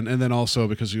 And then also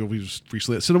because we was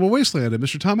recently at Cinema Wasteland, and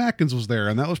Mr. Tom Atkins was there,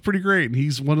 and that was pretty great, and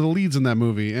he's one of the leads in that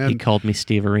movie. And he called me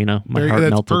Steve Arena. My heart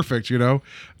melted. That's perfect,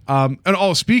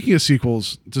 And speaking of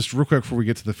sequels, just real quick before we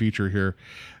get to the feature here,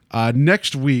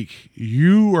 next week,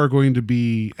 you are going to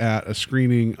be at a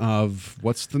screening of,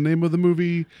 what's the name of the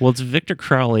movie? Well, it's Victor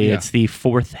Crowley. Yeah. It's the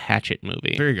 4th Hatchet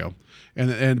movie. There you go.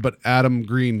 But Adam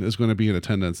Green is going to be in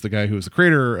attendance, the guy who is the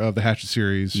creator of the Hatchet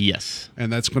series. Yes.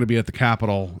 And that's going to be at the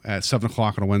Capitol at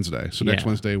 7:00 on a Wednesday. So next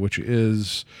Wednesday, which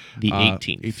is the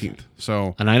 18th. 18th.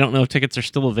 So, and I don't know if tickets are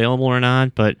still available or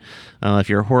not, but if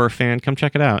you're a horror fan, come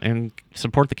check it out and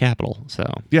support the Capitol. So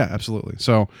yeah, absolutely.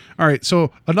 So, all right.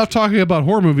 So enough talking about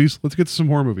horror movies. Let's get to some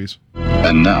horror movies.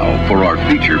 And now for our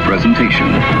feature presentation.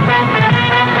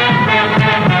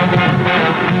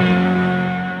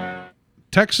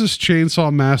 Texas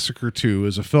Chainsaw Massacre 2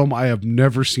 is a film I have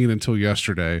never seen until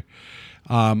yesterday.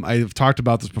 I've talked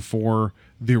about this before.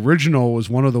 The original was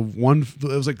one of the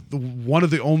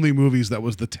only movies that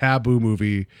was the taboo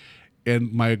movie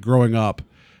in my growing up.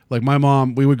 Like my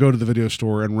mom, we would go to the video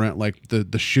store and rent like the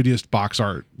shittiest box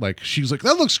art. Like she's like,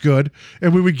 that looks good,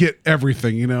 and we would get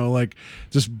everything, like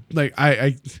just like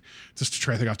I just to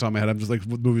try to think off the top of my head. I'm just like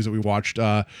what movies that we watched.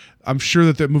 I'm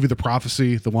sure that movie The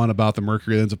Prophecy, the one about the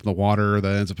mercury that ends up in the water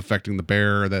that ends up affecting the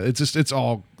bear. That it's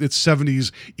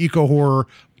 70s eco horror.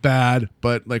 Bad,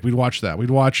 but like we'd watch that. We'd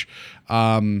watch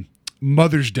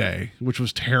Mother's Day, which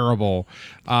was terrible.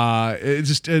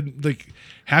 Like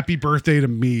Happy Birthday to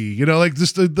Me, like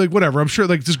just like whatever. I'm sure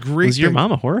like just great. Was your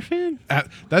mom a horror fan?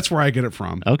 That's where I get it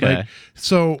from. Okay, like,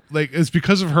 so like it's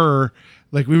because of her.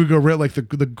 Like we would go rent like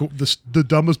the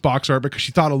dumbest box art because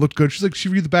she thought it looked good. She's like, she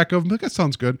read the back of them, like that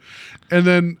sounds good,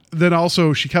 and then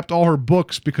also she kept all her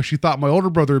books because she thought my older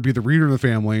brother would be the reader in the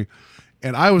family.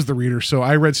 And I was the reader, so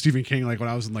I read Stephen King like when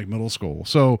I was in like middle school.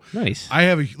 So nice. I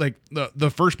have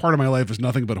the first part of my life is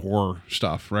nothing but horror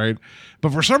stuff, right?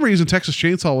 But for some reason, Texas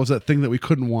Chainsaw was that thing that we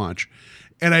couldn't watch,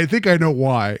 and I think I know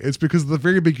why. It's because at the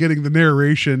very beginning, the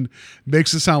narration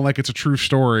makes it sound like it's a true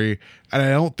story, and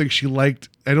I don't think she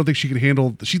could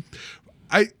handle.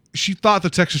 She thought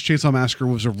the Texas Chainsaw Massacre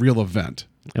was a real event.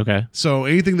 Okay. So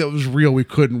anything that was real, we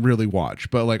couldn't really watch.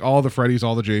 But like all the Freddys,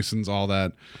 all the Jasons, all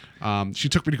that. She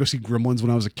took me to go see Gremlins when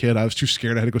I was a kid. I was too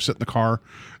scared. I had to go sit in the car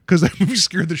because that movie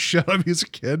scared the shit out of me as a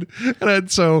kid.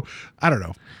 So I don't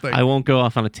know. Like, I won't go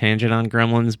off on a tangent on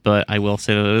Gremlins, but I will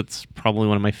say that it's probably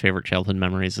one of my favorite childhood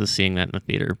memories is seeing that in the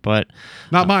theater. But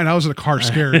not mine. I was in the car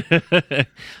scared.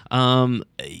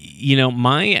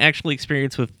 My actual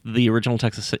experience with the original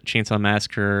Texas Chainsaw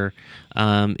Massacre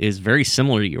is very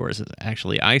similar to yours.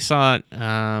 Actually, I saw it.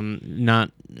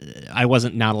 I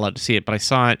wasn't not allowed to see it, but I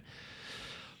saw it.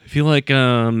 I feel like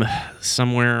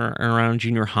somewhere around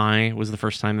junior high was the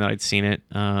first time that I'd seen it.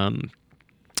 And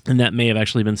that may have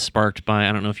actually been sparked by,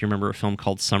 I don't know if you remember a film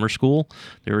called Summer School.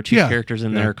 There were two characters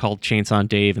in there called Chainsaw and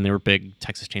Dave, and they were big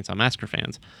Texas Chainsaw Massacre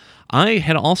fans. I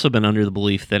had also been under the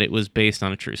belief that it was based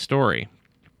on a true story.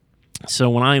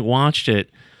 So when I watched it,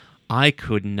 I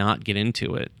could not get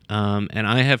into it. And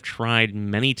I have tried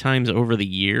many times over the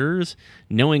years,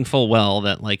 knowing full well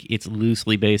that like it's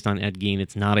loosely based on Ed Gein.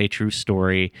 It's not a true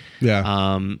story.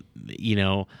 Yeah.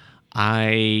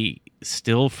 I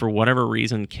still, for whatever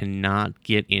reason, cannot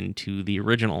get into the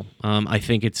original. I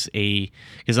think it's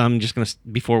because I'm just going to,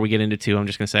 before we get into two, I'm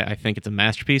just going to say I think it's a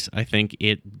masterpiece. I think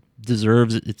it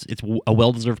deserves, it's a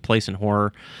well-deserved place in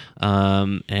horror.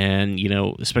 And,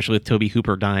 especially with Tobe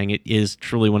Hooper dying, it is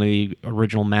truly one of the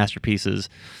original masterpieces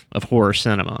of horror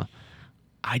cinema.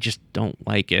 I just don't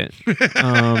like it.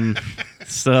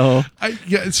 So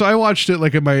I watched it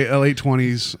like in my late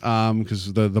 20s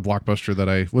because the Blockbuster that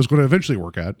I was going to eventually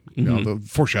work at, the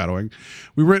foreshadowing.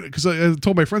 We rent because I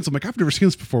told my friends, I'm like, I've never seen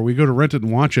this before. We go to rent it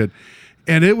and watch it,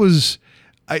 and it was.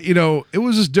 It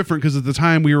was just different because at the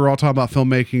time we were all talking about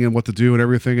filmmaking and what to do and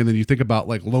everything, and then you think about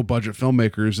like low budget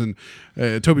filmmakers, and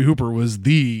Tobe Hooper was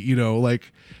the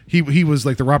like he was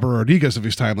like the Robert Rodriguez of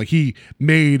his time. Like he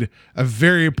made a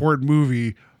very important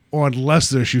movie on less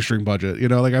than a shoestring budget.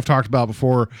 Like I've talked about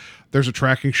before, there's a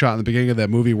tracking shot in the beginning of that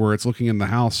movie where it's looking in the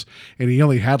house and he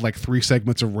only had like 3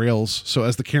 segments of rails. So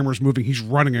as the camera's moving, he's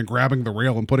running and grabbing the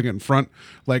rail and putting it in front,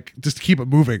 like just to keep it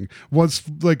moving. One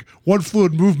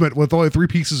fluid movement with only 3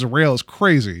 pieces of rail is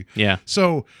crazy. Yeah.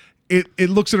 So it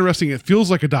looks interesting. It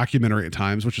feels like a documentary at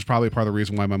times, which is probably part of the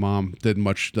reason why my mom didn't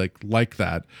much like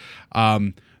that.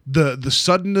 The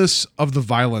suddenness of the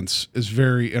violence is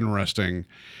very interesting.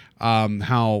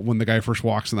 How when the guy first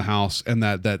walks in the house and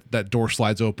that door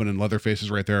slides open and Leatherface is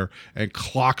right there and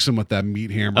clocks him with that meat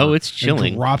hammer. Oh, it's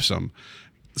chilling. And drops him.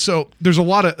 So there's a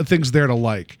lot of things there to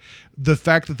like. The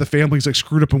fact that the family's like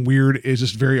screwed up and weird is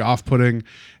just very off-putting.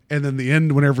 And then the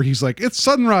end, whenever he's like, "It's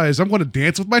sunrise, I'm going to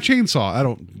dance with my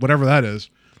chainsaw." Whatever that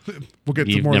is. We'll get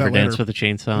to more of that later. You've never danced with a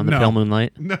chainsaw in the pale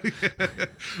moonlight? No.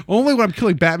 Only when I'm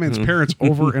killing Batman's parents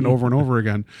over and over and over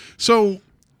again. So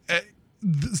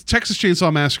Texas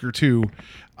Chainsaw Massacre 2,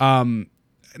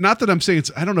 not that I'm saying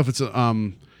I don't know if it's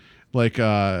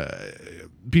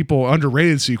people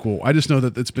underrated sequel. I just know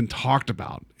that it's been talked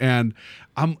about, and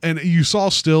you saw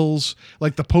stills,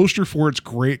 like the poster for it's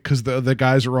great because the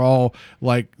guys are all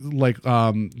like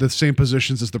the same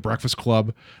positions as the Breakfast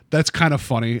Club. That's kind of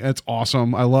funny. It's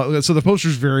awesome. I love it. So the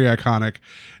poster's very iconic.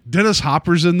 Dennis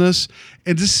Hopper's in this,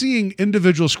 and just seeing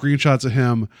individual screenshots of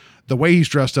him, the way he's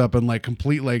dressed up in like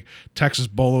complete like Texas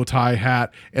bolo tie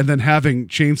hat, and then having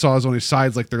chainsaws on his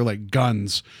sides like they're like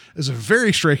guns, is a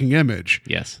very striking image.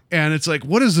 Yes. And it's like,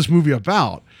 what is this movie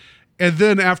about? And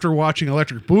then after watching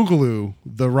Electric Boogaloo,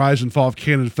 the rise and fall of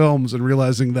Cannon films, and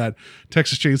realizing that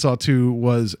Texas Chainsaw 2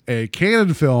 was a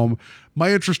Cannon film,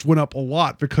 my interest went up a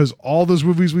lot, because all those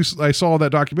movies I saw in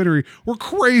that documentary were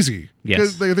crazy.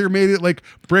 Yes. Because they made it like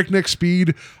breakneck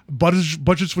speed,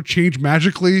 budgets would change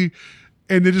magically,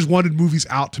 and they just wanted movies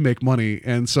out to make money.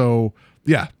 And so,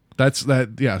 yeah, that's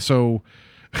that. Yeah. So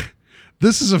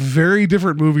this is a very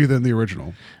different movie than the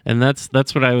original. And that's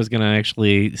what I was going to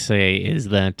actually say, is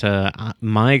that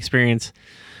my experience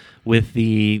with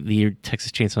the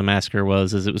Texas Chainsaw Massacre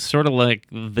is it was sort of like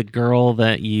the girl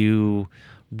that you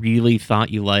really thought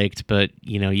you liked, but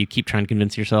you keep trying to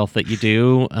convince yourself that you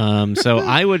do. So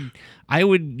I would I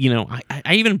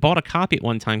even bought a copy at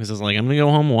one time, because I was like, I'm gonna go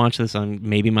home and watch this.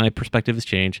 Maybe my perspective has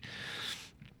changed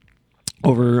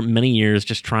over many years,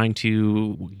 just trying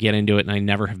to get into it, and I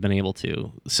never have been able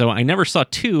to. So I never saw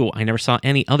 2. I never saw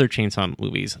any other Chainsaw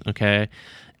movies, okay?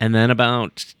 And then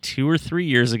about 2 or 3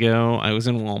 years ago, I was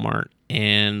in Walmart,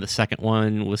 and the second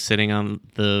one was sitting on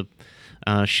the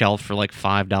shelf for like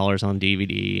 $5 on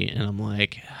DVD, and I'm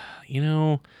like,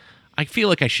 I feel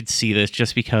like I should see this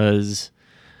just because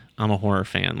I'm a horror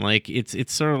fan. Like,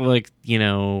 it's sort of like,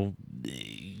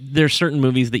 there's certain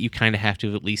movies that you kind of have to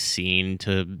have at least seen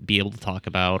to be able to talk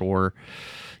about, or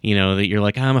that you're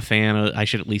like, I'm a fan, I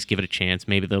should at least give it a chance,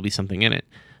 maybe there'll be something in it.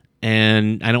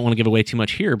 And I don't want to give away too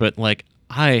much here, but like,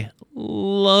 I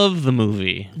love the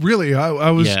movie. Really, I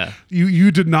was. Yeah.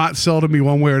 You did not sell to me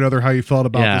one way or another how you felt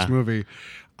about this movie.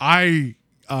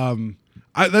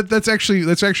 That's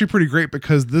actually pretty great,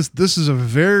 because this is a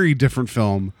very different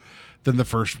film than the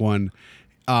first one.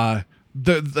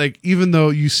 Even though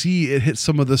you see it hit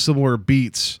some of the similar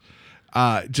beats,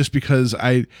 just because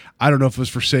I don't know if it was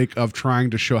for sake of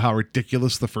trying to show how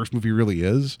ridiculous the first movie really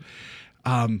is.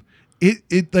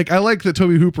 It like, I like that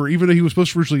Tobe Hooper, even though he was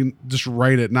supposed to originally just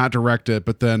write it, not direct it,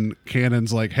 but then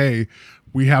Cannon's like, hey,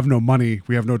 we have no money,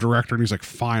 we have no director, and he's like,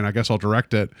 fine, I guess I'll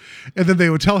direct it. And then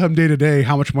they would tell him day to day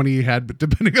how much money he had, but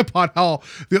depending upon how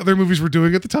the other movies were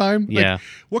doing at the time. Yeah. Like,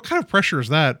 what kind of pressure is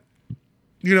that?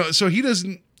 So he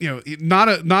doesn't,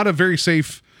 not a very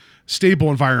safe, stable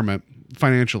environment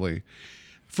financially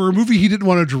for a movie he didn't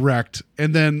want to direct.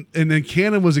 And then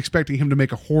Cannon was expecting him to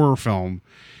make a horror film,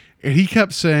 and he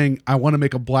kept saying, I want to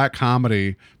make a black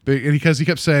comedy, because he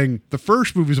kept saying the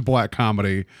first movie's a black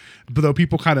comedy, but though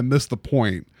people kind of missed the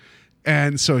point.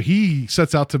 And so he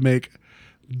sets out to make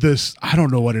this, I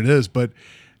don't know what it is, but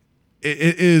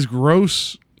it is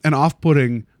gross and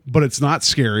off-putting, but it's not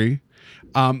scary.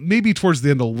 Maybe towards the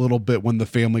end a little bit, when the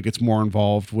family gets more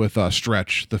involved with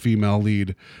Stretch, the female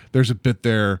lead. There's a bit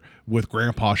there with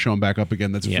Grandpa showing back up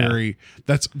again that's very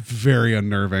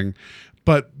unnerving.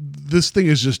 But this thing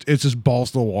is it's just balls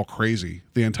to the wall crazy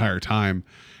the entire time,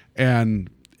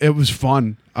 and it was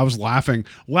fun. I was laughing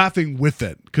with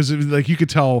it, because like, you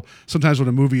could tell sometimes when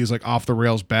a movie is like off the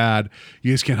rails bad,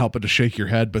 you just can't help but to shake your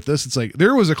head. But this, it's like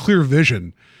there was a clear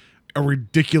vision, a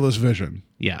ridiculous vision.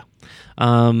 Yeah.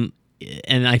 And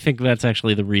I think that's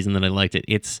actually the reason that I liked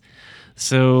it.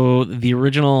 So the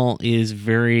original is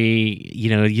very,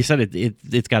 you said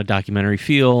it's got a documentary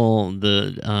feel.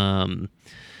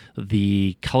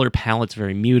 The color palette's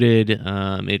very muted.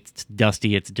 It's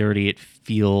dusty, it's dirty, it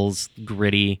feels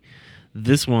gritty.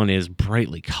 This one is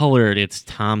brightly colored. It's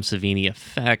Tom Savini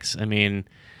effects. I mean,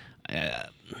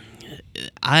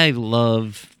 I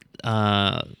love.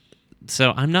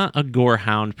 So I'm not a gore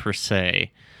hound per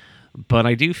se, but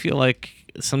I do feel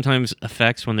like sometimes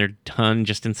effects, when they're done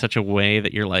just in such a way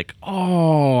that you're like,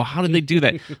 oh, how did they do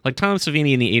that? Like, Tom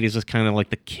Savini in the 80s was kind of like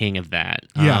the king of that.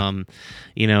 Yeah.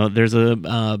 There's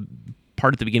a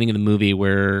part at the beginning of the movie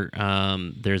where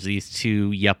there's these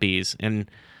two yuppies, and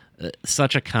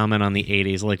such a comment on the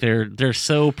 80s. Like, they're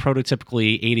so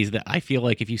prototypically 80s that I feel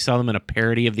like if you saw them in a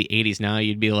parody of the 80s now,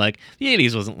 you'd be like, the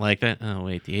 80s wasn't like that. Oh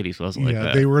wait, the 80s wasn't like that.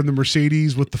 Yeah, they were in the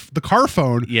Mercedes with the car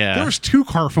phone. Yeah, there was 2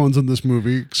 car phones in this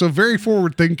movie, so very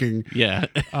forward thinking. Yeah.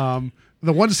 The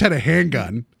one just had a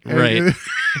handgun, right?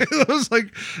 It was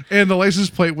like, and the license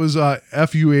plate was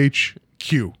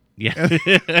FUHQ. Yeah.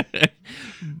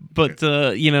 But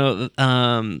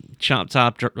Chop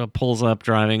Top pulls up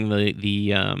driving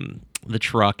the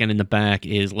truck, and in the back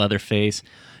is Leatherface,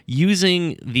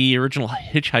 using the original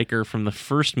hitchhiker from the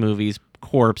first movie's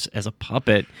corpse as a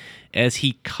puppet, as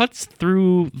he cuts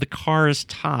through the car's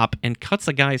top and cuts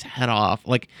a guy's head off.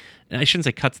 Like, I shouldn't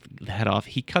say cuts the head off.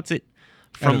 He cuts it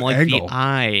from like angle. the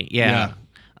eye. Yeah.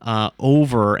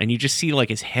 Over, and you just see like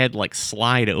his head like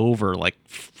slide over, like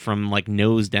from like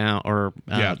nose down, or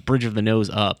bridge of the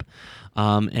nose up,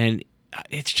 and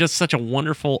it's just such a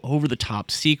wonderful over the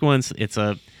top sequence. It's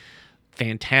a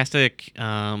fantastic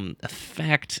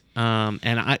effect,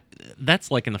 and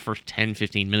that's like in the first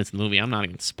 10-15 minutes of the movie. I'm not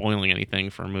even spoiling anything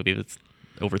for a movie that's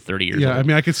over 30 years old. I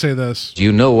mean, I could say this. Do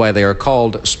you know why they are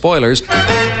called spoilers?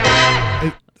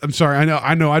 I'm sorry.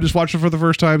 I know. I just watched it for the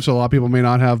first time, so a lot of people may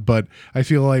not have. But I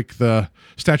feel like the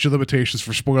statute of limitations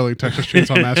for spoiling Texas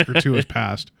Chainsaw Massacre 2 has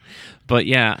passed. But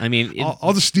yeah, I mean,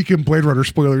 I'll just sneak in Blade Runner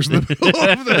spoilers in the middle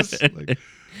of this.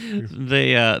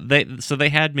 They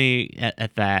had me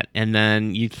at that, and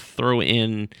then you throw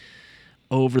in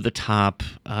over the top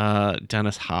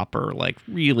Dennis Hopper, like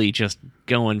really just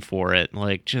going for it,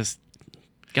 like just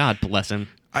God bless him.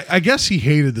 I guess he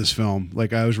hated this film.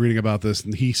 Like, I was reading about this,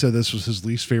 and he said this was his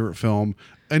least favorite film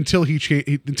until he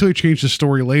changed his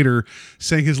story later,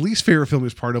 saying his least favorite film he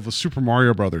was part of was Super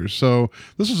Mario Brothers. So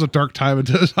this was a dark time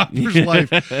into his Hopper's life.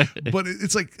 But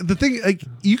it's like the thing, like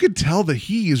you could tell that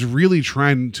he is really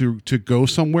trying to go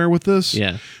somewhere with this.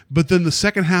 Yeah. But then the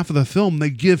second half of the film, they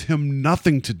give him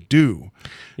nothing to do.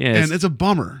 Yeah, and it's a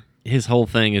bummer. His whole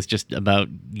thing is just about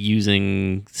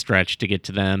using Stretch to get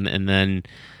to them, and then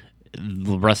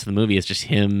the rest of the movie is just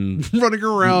him running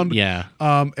around. Yeah.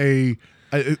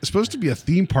 It's supposed to be a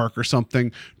theme park or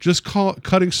something, just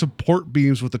cutting support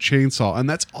beams with a chainsaw, and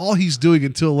that's all he's doing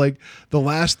until like the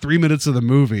last 3 minutes of the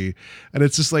movie. And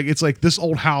it's just like this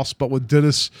old house, but with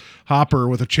Dennis Hopper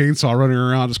with a chainsaw running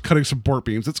around just cutting support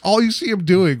beams. That's all you see him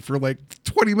doing for like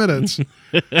 20 minutes,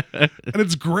 and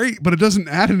it's great, but it doesn't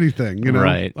add anything, you know?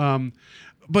 Right.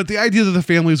 But the idea that the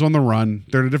family is on the run,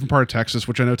 they're in a different part of Texas,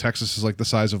 which I know Texas is like the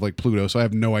size of like Pluto, so I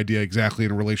have no idea exactly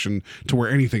in relation to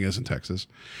where anything is in Texas.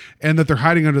 And that they're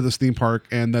hiding under this theme park,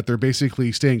 and that they're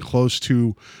basically staying close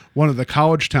to one of the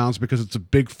college towns because it's a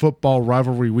big football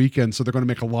rivalry weekend, so they're going to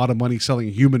make a lot of money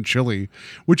selling human chili,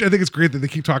 which I think is great that they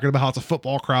keep talking about how it's a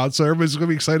football crowd, so everybody's going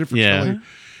to be excited for chili.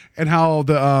 And how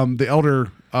the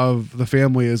elder of the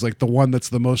family is like the one that's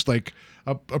the most like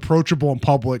approachable in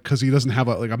public because he doesn't have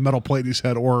a metal plate in his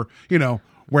head, or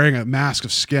wearing a mask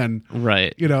of skin.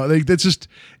 Right.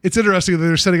 It's interesting that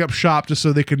they're setting up shop just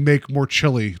so they can make more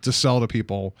chili to sell to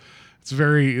people. It's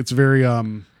very I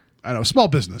don't know, small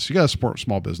business. You got to support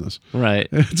small business. Right.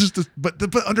 It's just but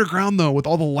underground though, with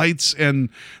all the lights and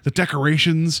the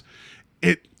decorations,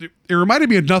 it reminded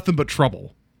me of Nothing But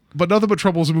Trouble. But Nothing But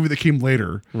Trouble was a movie that came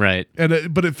later, right?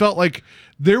 But it felt like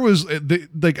there was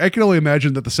I can only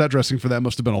imagine that the set dressing for that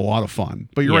must have been a lot of fun.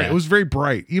 But you're right; it was very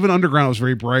bright. Even underground was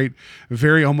very bright,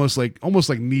 very almost like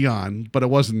neon, but it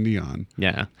wasn't neon.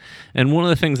 Yeah, and one of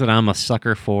the things that I'm a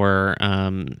sucker for,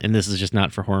 and this is just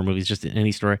not for horror movies, just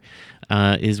any story,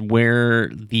 is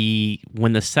when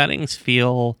the settings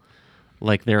feel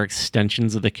like they're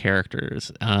extensions of the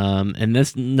characters, and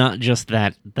this not just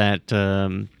that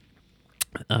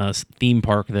theme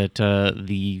park that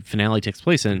the finale takes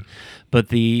place in, but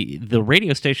the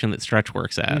radio station that Stretch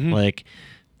works at, like,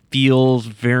 feels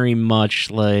very much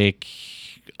like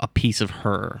a piece of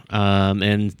her.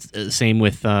 And same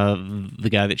with the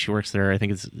guy that she works there. I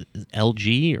think it's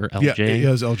LG or LJ.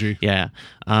 Yeah, it's LG. Yeah.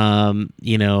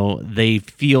 They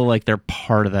feel like they're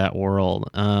part of that world.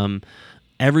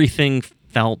 Everything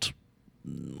felt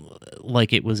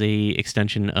like it was a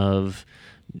extension of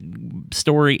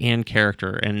story and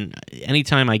character, and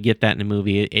anytime I get that in a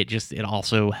movie, it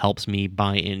also helps me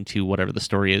buy into whatever the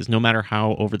story is, no matter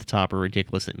how over the top or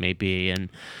ridiculous it may be. And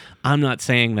I'm not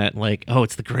saying that like, oh,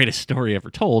 it's the greatest story ever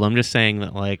told. I'm just saying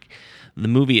that like the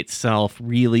movie itself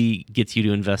really gets you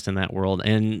to invest in that world,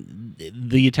 and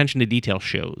the attention to detail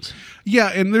shows.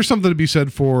 Yeah, and there's something to be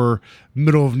said for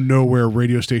middle of nowhere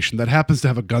radio station that happens to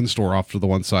have a gun store off to the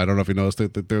one side. I don't know if you noticed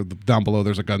that they're down below.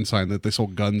 There's a gun sign that they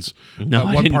sold guns. No,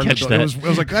 I didn't catch that. It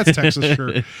was like, that's Texas,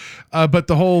 sure. But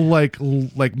the whole like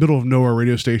middle of nowhere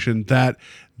radio station that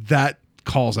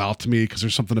calls out to me, because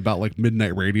there's something about like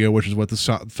midnight radio, which is what this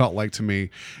felt like to me.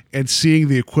 And seeing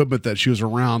the equipment that she was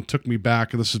around took me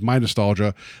back, and this is my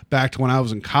nostalgia, back to when I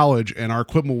was in college, and our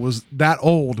equipment was that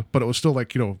old, but it was still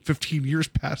like 15 years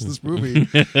past this movie.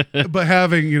 But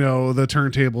having the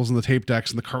turntables and the tape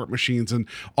decks and the cart machines and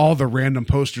all the random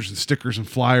posters and stickers and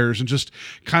flyers, and just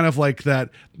kind of like that,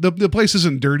 the place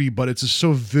isn't dirty, but it's just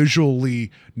so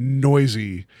visually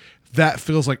noisy. That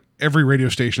feels like every radio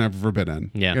station I've ever been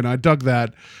in. Yeah. And I dug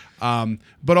that.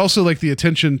 But also like the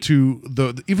attention to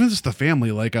even just the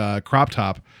family, like Crop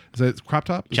Top. Is that Crop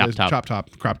Top? Chop Top. Chop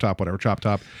Top. Crop Top, whatever. Chop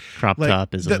Top. Crop like,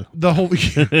 Top is the whole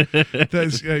is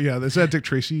that Dick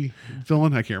Tracy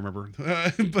villain? I can't remember.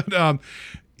 But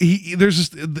there's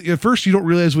this, at first you don't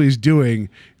realize what he's doing,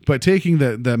 but taking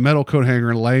the metal coat hanger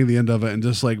and laying the end of it and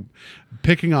just like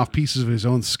picking off pieces of his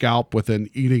own scalp with it and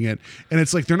eating it. And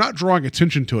it's like they're not drawing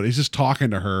attention to it. He's just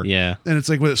talking to her. Yeah. And it's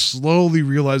like when it slowly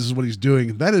realizes what he's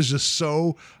doing, that is just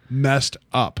so messed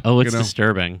up. Oh, it's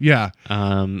disturbing. Yeah.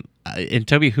 And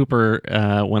Toby Hooper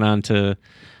went on to,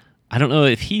 I don't know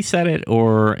if he said it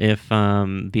or if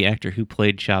the actor who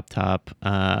played Chop Top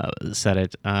said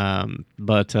it,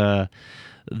 but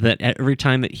that every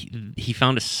time that he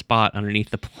found a spot underneath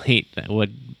the plate that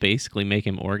would basically make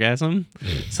him orgasm.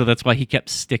 So that's why he kept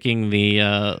sticking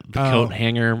the coat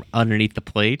hanger underneath the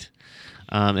plate.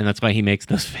 And that's why he makes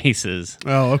those faces.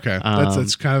 Oh, okay.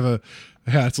 That's kind of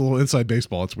it's a little inside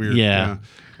baseball. It's weird. Yeah.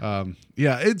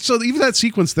 So even that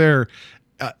sequence there,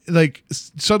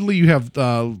 suddenly you have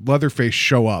Leatherface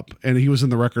show up, and he was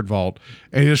in the record vault,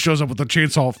 and he just shows up with the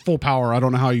chainsaw full power. I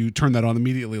don't know how you turn that on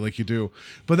immediately like you do,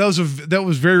 but that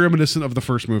was very reminiscent of the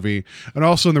first movie. And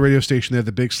also in the radio station, they had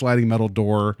the big sliding metal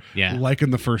door, like in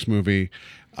the first movie,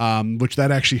 which that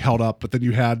actually held up. But then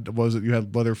you had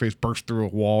Leatherface burst through a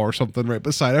wall or something right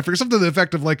beside. I forget, something to the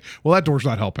effect of like, well, that door's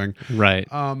not helping, right?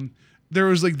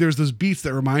 There's those beats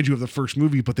that remind you of the first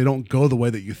movie, but they don't go the way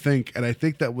that you think. And I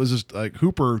think that was just like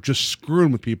Hooper just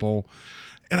screwing with people.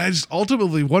 And I just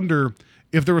ultimately wonder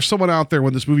if there was someone out there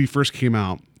when this movie first came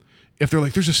out, if they're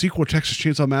like, there's a sequel to Texas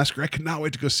Chainsaw Massacre, I cannot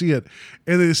wait to go see it.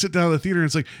 And they sit down in the theater and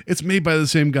it's like, it's made by the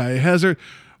same guy.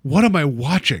 What am I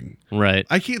watching? Right.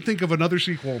 I can't think of another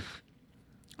sequel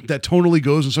that tonally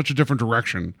goes in such a different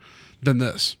direction than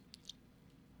this.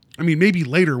 I mean, maybe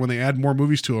later when they add more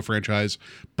movies to a franchise,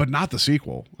 but not the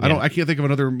sequel. Yeah. I can't think of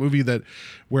another movie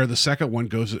where the second one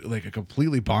goes like a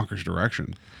completely bonkers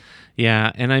direction.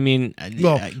 Yeah, and I mean,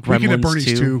 Weekend at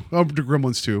Bernie's too. Oh,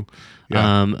 Gremlins too.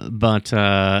 Yeah.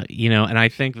 And I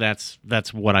think that's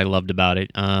what I loved about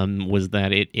it, was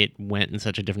that it went in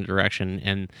such a different direction,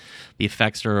 and the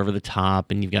effects are over the top,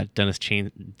 and you've got Dennis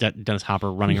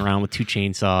Hopper running around with two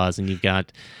chainsaws, and you've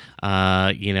got,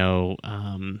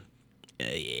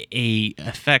 a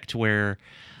effect where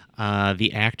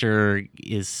the actor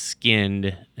is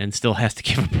skinned and still has to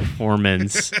give a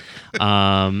performance,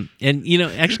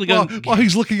 actually while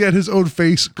he's looking at his own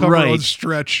face covered right. on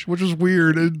stretch, which is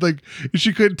weird, and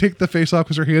she couldn't take the face off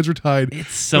because her hands are tied.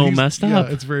 It's so messed up.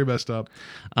 Yeah, it's very messed up.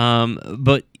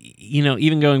 But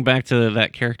even going back to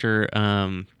that character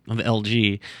of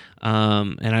LG,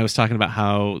 and I was talking about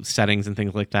how settings and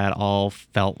things like that all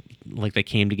felt like they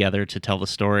came together to tell the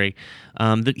story.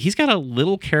 He's got a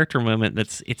little character moment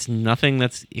it's nothing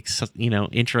that's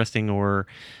interesting or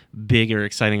big or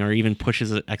exciting or even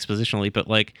pushes it expositionally, but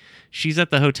like she's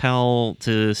at the hotel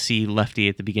to see Lefty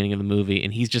at the beginning of the movie,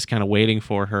 and he's just kind of waiting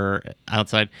for her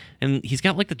outside, and he's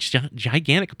got like the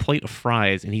gigantic plate of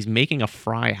fries, and he's making a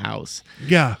fry house.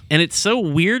 Yeah, and it's so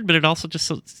weird, but it also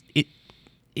just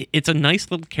it's a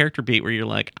nice little character beat where you're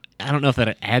like, I don't know if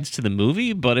that adds to the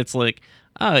movie, but it's like,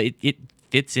 it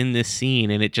fits in this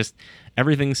scene, and it just,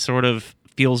 everything sort of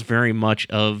feels very much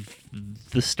of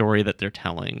the story that they're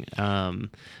telling.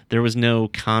 There was no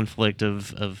conflict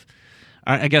of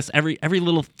I guess every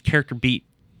little character beat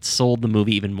sold the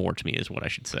movie even more to me, is what I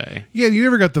should say. Yeah, you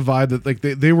never got the vibe that like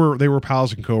they were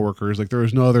pals and coworkers. Like there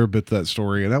was no other bit to that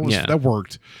story, and that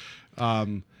worked.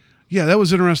 Yeah, that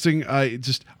was interesting. I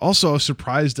was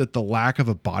surprised at the lack of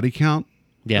a body count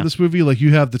in this movie. Like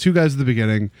you have the two guys at the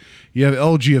beginning, you have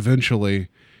LG eventually,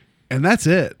 and that's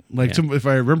it. Like if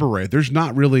I remember right, there's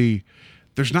not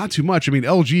too much. I mean,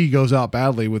 LG goes out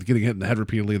badly with getting hit in the head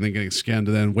repeatedly and then getting skinned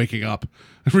and then waking up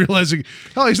and realizing,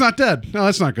 oh, he's not dead. No,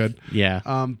 that's not good. Yeah.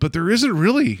 But there isn't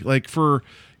really, like for...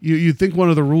 You'd think one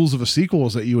of the rules of a sequel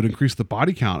is that you would increase the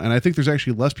body count, and I think there's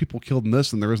actually less people killed in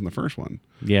this than there is in the first one.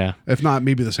 Yeah, if not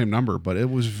maybe the same number, but it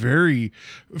was very,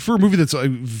 for a movie that's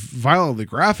violently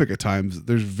graphic at times,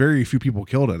 there's very few people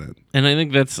killed in it. And I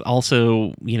think that's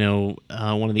also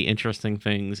one of the interesting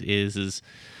things is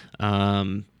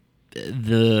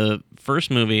the first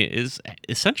movie is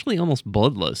essentially almost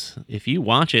bloodless. If you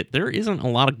watch it, there isn't a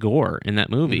lot of gore in that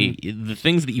movie. Mm-hmm. The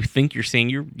things that you think you're saying,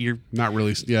 you're not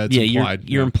really. Yeah, it's implied.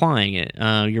 You're implying it.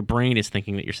 Your brain is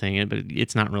thinking that you're saying it, but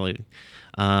it's not really.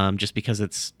 Just because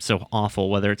it's so awful,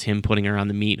 whether it's him putting her on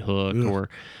the meat hook or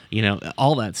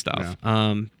all that stuff.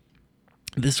 Yeah.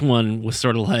 This one was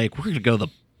sort of like, we're gonna go the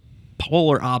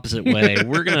polar opposite way.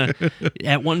 We're gonna.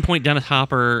 At one point, Dennis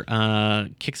Hopper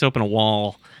kicks open a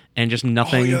wall. And just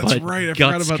nothing but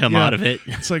guts come out of it.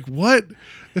 It's like, what?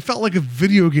 It felt like a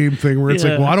video game thing where it's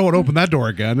like, well, I don't want to open that door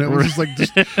again. It was just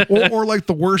like, or like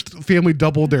the worst family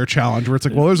double dare challenge where it's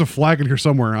like, well, there's a flag in here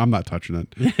somewhere. I'm not touching it.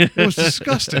 It was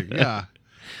disgusting. Yeah.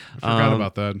 I forgot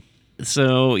about that.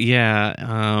 So yeah,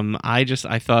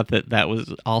 I thought that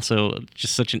was also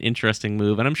just such an interesting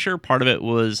move, and I'm sure part of it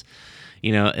was,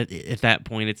 at that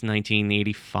point it's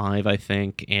 1985, I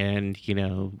think, and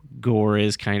gore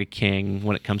is kind of king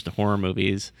when it comes to horror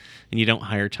movies, and you don't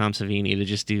hire Tom Savini to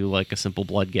just do like a simple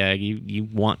blood gag. You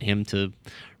want him to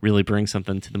really bring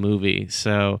something to the movie.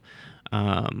 So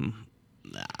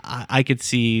I could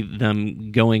see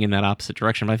them going in that opposite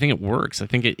direction, but I think it works. I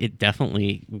think it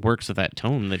definitely works with that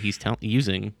tone that he's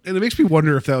using. And it makes me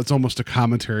wonder if that was almost a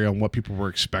commentary on what people were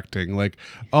expecting. Like,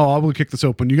 oh, I'm going to kick this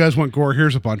open. You guys want gore?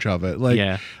 Here's a bunch of it. Like,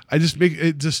 Yeah. I just make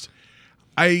it just,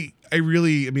 I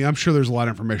mean, I'm sure there's a lot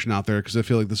of information out there because I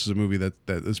feel like this is a movie that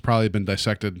has probably been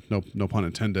dissected. No pun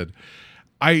intended.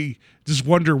 I just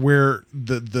wonder where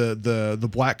the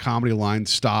black comedy line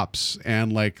stops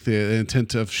and like the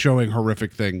intent of showing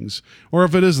horrific things, or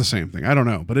if it is the same thing. I don't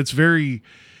know, but it's very,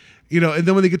 and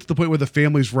then when they get to the point where the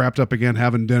family's wrapped up again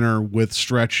having dinner with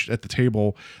Stretch at the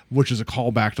table, which is a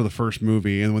callback to the first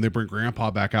movie, and when they bring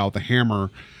Grandpa back out with the hammer,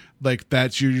 like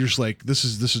that's you're just like this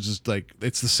is just like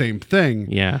it's the same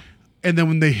thing. Yeah. And then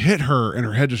when they hit her and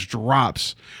her head just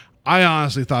drops, I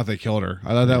honestly thought they killed her. I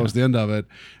thought that was the end of it.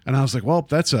 And I was like, well,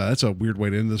 that's a weird way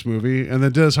to end this movie. And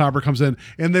then Dennis Hopper comes in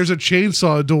and there's a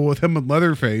chainsaw duel with him and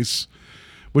Leatherface,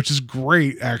 which is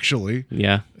great, actually.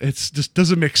 Yeah. It's just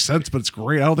doesn't make sense, but it's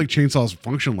great. I don't think chainsaws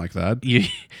function like that.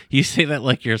 You say that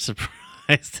like you're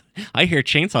surprised. I hear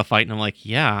chainsaw fight and I'm like,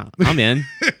 yeah, I'm in.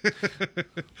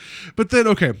 But then,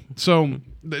 okay, so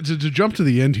to jump to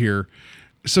the end here,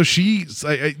 so she's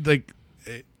like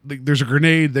there's a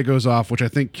grenade that goes off, which I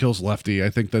think kills Lefty.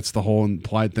 I think that's the whole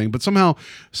implied thing. But somehow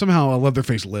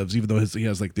Leatherface lives, even though he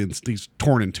has like he's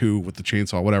torn in two with the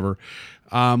chainsaw, whatever.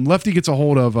 Lefty gets a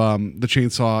hold of the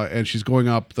chainsaw, and she's going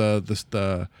up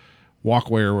the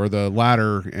walkway or the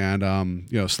ladder,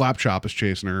 and Slap Chop is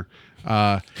chasing her.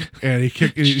 And he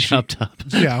kicked Chopped up.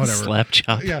 Yeah, whatever. Slap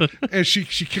chop. Yeah, and she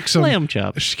kicks him. Lamb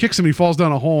chop. She kicks him. He falls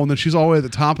down a hole, and then she's all the way at the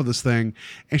top of this thing,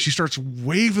 and she starts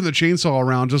waving the chainsaw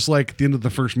around, just like at the end of the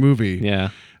first movie.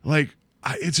 Yeah. Like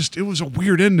it was a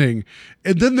weird ending,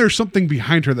 and then there's something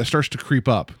behind her that starts to creep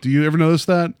up. Do you ever notice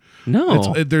that?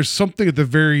 No. There's something at the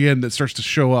very end that starts to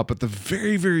show up at the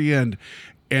very, very end,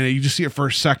 and you just see it for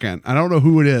a second. I don't know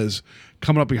who it is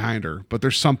coming up behind her, but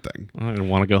there's something. I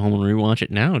want to go home and rewatch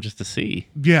it now just to see.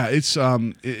 Yeah, it's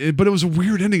but it was a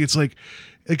weird ending. It's like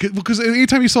because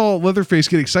anytime you saw Leatherface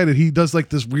get excited, he does like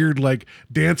this weird like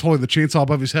dance holding the chainsaw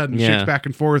above his head and shakes back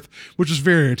and forth, which is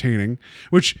very entertaining.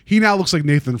 Which he now looks like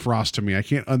Nathan Frost to me. I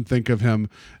can't unthink of him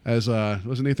as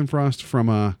was it Nathan Frost from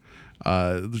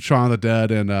the Shaun of the Dead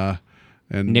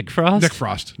and Nick Frost? Nick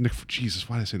Frost. Jesus,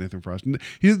 why did I say Nathan Frost?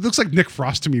 He looks like Nick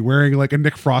Frost to me, wearing like a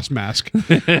Nick Frost mask. So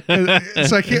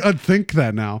I can't unthink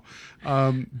that now.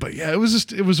 But yeah, it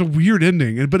was a weird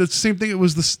ending. But it's the same thing. It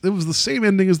was the same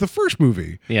ending as the first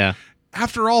movie. Yeah.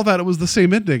 After all that, it was the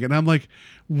same ending, and I'm like,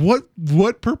 what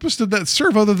purpose did that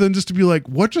serve other than just to be like,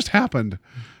 what just happened?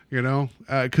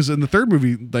 Because in the third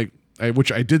movie, like.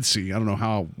 Which I did see. I don't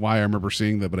know why I remember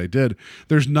seeing that, but I did.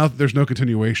 There's no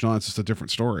continuation on it. It's just a different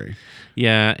story.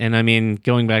 Yeah, and I mean,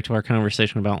 going back to our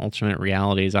conversation about alternate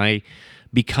realities,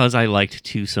 because I liked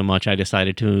 2 so much, I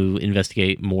decided to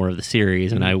investigate more of the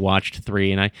series, and I watched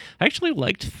 3, and I actually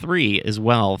liked 3 as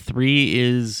well. 3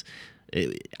 is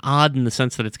odd in the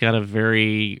sense that it's got a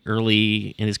very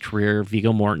early in his career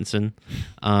Viggo Mortensen.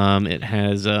 It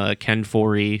has Ken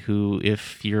Foree, who,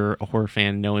 if you're a horror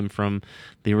fan, know him from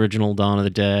the original Dawn of the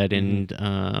Dead and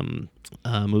a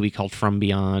movie called From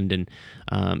Beyond, and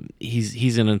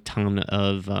he's in a ton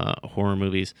of horror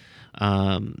movies.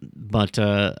 But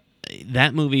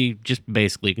that movie just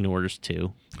basically ignores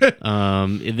 2.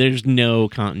 There's no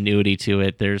continuity to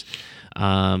it. There's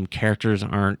characters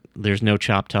there's no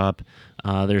Chop Top.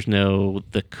 There's no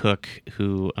the cook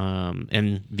who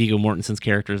and Viggo Mortensen's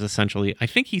character is essentially, I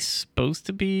think he's supposed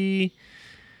to be,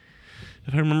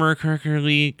 if I remember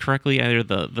correctly, either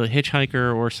the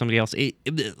hitchhiker or somebody else.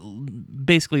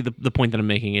 Basically, the point that I'm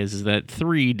making is that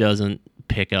 3 doesn't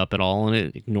pick up at all, and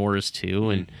it ignores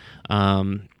 2,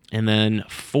 and then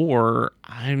 4,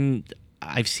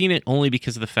 I've seen it only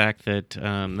because of the fact that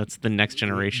that's the Next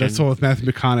Generation. That's all with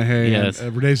Matthew McConaughey and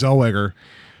Renee Zellweger.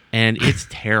 And it's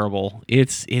terrible.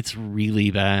 It's really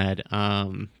bad.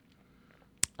 I'm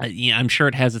sure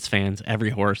it has its fans.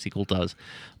 Every horror sequel does.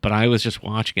 But I was just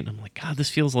watching it and I'm like, God, this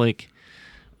feels like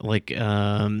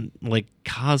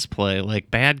cosplay,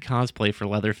 like bad cosplay for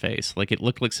Leatherface. Like it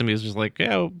looked like somebody was just like,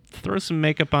 oh, throw some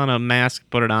makeup on a mask,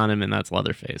 put it on him, and that's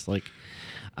Leatherface. Like,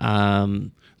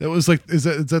 that was like, is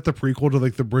that the prequel to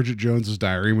like the Bridget Jones's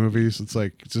Diary movies? It's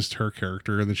like it's just her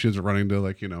character, and then she ends up running to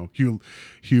like Hugh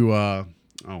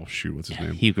Oh shoot, what's his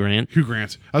name? Hugh Grant. Hugh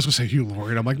Grant. I was gonna say Hugh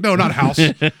Laurie. I'm like, no, not House.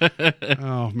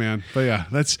 Oh man, but yeah,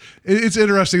 it's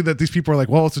interesting that these people are like,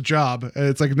 well, it's a job. And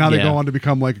it's like now they go on to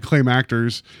become like acclaimed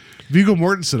actors. Viggo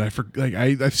Mortensen,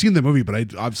 I've seen the movie, but I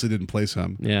obviously didn't place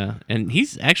him. Yeah, and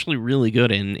he's actually really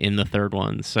good in the third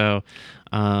one. So,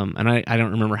 and I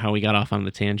don't remember how we got off on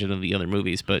the tangent of the other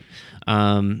movies, but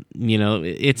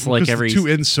it's like every the two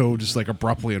ends so just like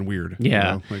abruptly and weird. Yeah, you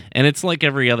know? Like, and it's like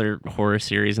every other horror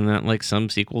series in that like some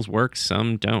sequels work,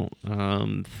 some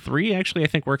don't. 3 actually I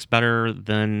think works better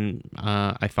than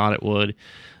I thought it would,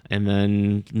 and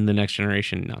then the Next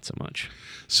Generation not so much.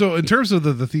 So in terms of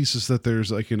the thesis that there's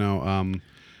like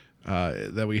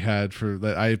that we had for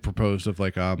that I had proposed of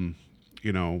like what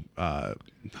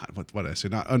did I say,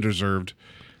 not undeserved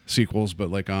sequels but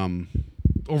like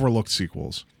overlooked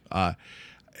sequels. How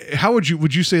would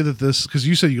you say that this, because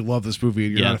you said you love this movie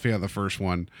and you're not a fan of the first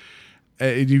one,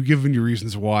 and you've given your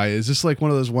reasons why, is this like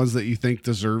one of those ones that you think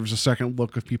deserves a second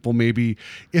look? If people maybe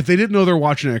if they didn't know they're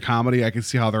watching a comedy, I could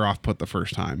see how they're off put the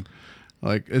first time.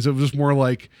 Like, is it just more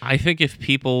like... I think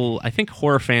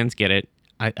horror fans get it.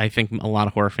 I think a lot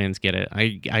of horror fans get it.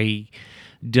 I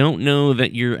don't know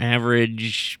that your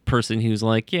average person who's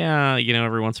like,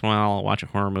 every once in a while I'll watch a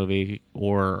horror movie,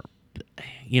 or,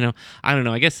 I don't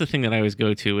know. I guess the thing that I always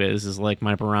go to is like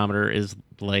my barometer is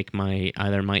like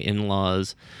either my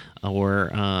in-laws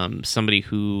or somebody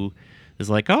who is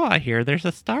like, oh, I hear there's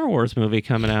a Star Wars movie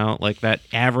coming out. Like that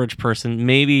average person,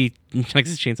 maybe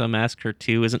Texas Chainsaw Massacre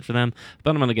 2 isn't for them,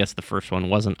 but I'm going to guess the first one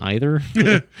wasn't either.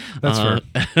 That's fair.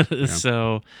 Yeah.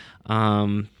 So,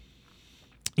 I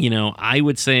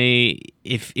would say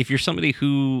if you're somebody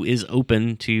who is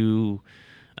open to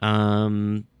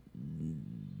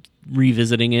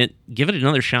revisiting it, give it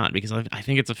another shot, because I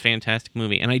think it's a fantastic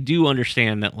movie. And I do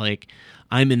understand that, like,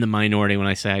 I'm in the minority when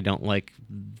I say I don't like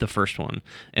the first one.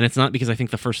 And it's not because I think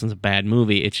the first one's a bad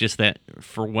movie. It's just that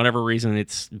for whatever reason,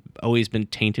 it's always been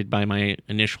tainted by my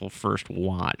initial first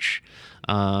watch.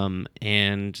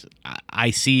 And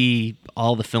I see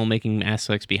all the filmmaking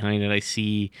aspects behind it. I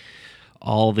see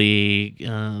all the...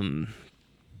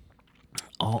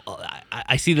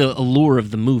 I see the allure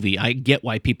of the movie. I get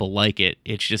why people like it.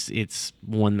 It's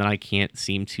one that I can't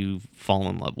seem to fall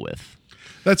in love with.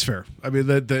 That's fair. I mean,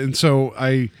 and so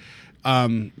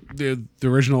the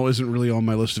original isn't really on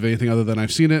my list of anything other than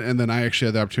I've seen it, and then I actually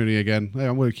had the opportunity again.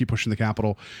 I'm going to keep pushing the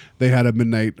Capitol. They had a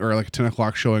midnight or like a 10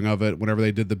 o'clock showing of it whenever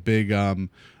they did the big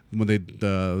when they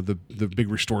the big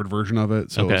restored version of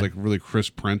it. So it was like really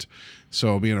crisp print.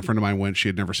 So me and a friend of mine went. She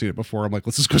had never seen it before. I'm like,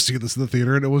 let's just go see this in the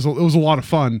theater, and it was a lot of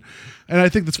fun. And I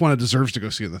think that's one that deserves to go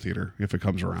see in the theater if it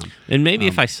comes around. And maybe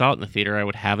if I saw it in the theater, I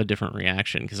would have a different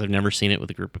reaction, because I've never seen it with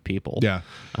a group of people. Yeah.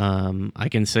 I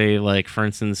can say, like, for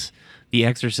instance, The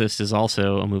Exorcist is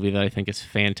also a movie that I think is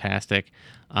fantastic.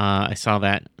 I saw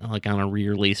that like on a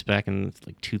re-release back in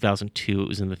like 2002. It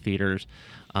was in the theaters,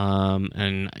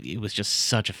 and it was just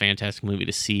such a fantastic movie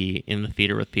to see in the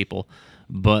theater with people.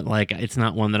 But like, it's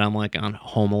not one that I'm like on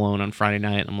Home Alone on Friday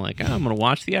night. I'm like, I'm gonna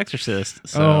watch The Exorcist.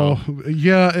 So. Oh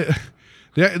yeah,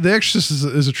 The Exorcist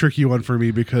is a tricky one for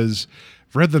me because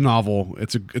I've read the novel.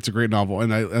 It's a great novel,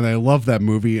 and I love that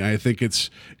movie. I think it's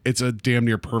a damn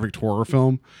near perfect horror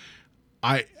film.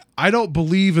 I don't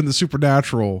believe in the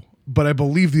supernatural, but I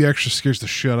believe The Exorcist scares the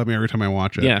shit out of me every time I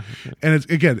watch it. Yeah. And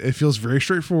it feels very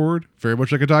straightforward, very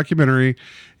much like a documentary,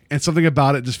 and something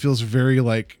about it just feels very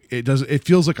like it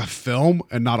feels like a film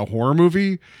and not a horror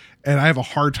movie. And I have a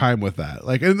hard time with that.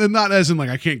 Like, and not as in like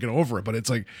I can't get over it, but it's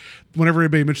like whenever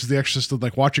anybody mentions The Exorcist,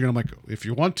 like watching it, I'm like, if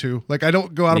you want to, like, I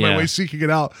don't go out of my way seeking it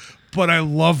out, but I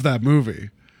love that movie.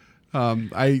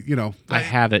 I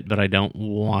have it, but I don't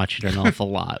watch it an awful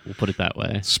lot. We'll put it that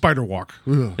way. Spider Walk,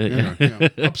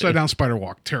 upside down Spider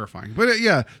Walk, terrifying. But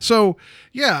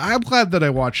I'm glad that I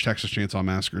watched Texas Chainsaw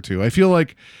Massacre 2. I feel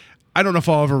like I don't know if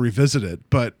I'll ever revisit it,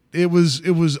 but it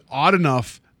was odd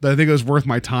enough that I think it was worth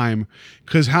my time,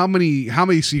 because how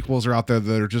many sequels are out there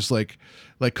that are just like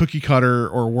cookie cutter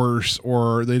or worse,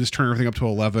 or they just turn everything up to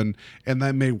 11, and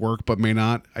that may work but may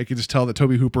not. I can just tell that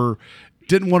Tobe Hooper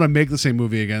didn't want to make the same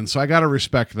movie again, so I got to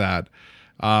respect that.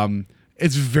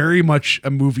 It's very much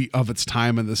a movie of its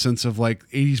time in the sense of like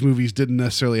 80s movies didn't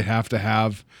necessarily have to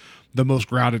have the most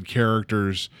grounded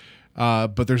characters,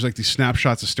 but there's like these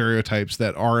snapshots of stereotypes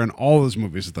that are in all those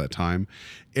movies at that time.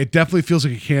 It definitely feels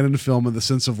like a canon film in the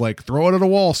sense of like, throw it at a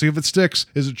wall, see if it sticks.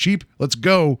 Is it cheap? Let's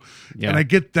go. Yeah. And I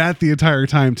get that the entire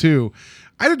time too.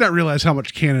 I did not realize how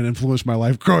much canon influenced my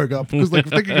life growing up. Because like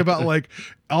thinking about like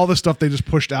all the stuff they just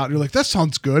pushed out, and you're like, that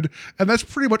sounds good, and that's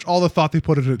pretty much all the thought they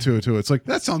put into it too. It's like,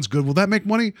 that sounds good. Will that make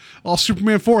money? Oh,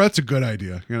 Superman 4, that's a good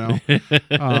idea, you know.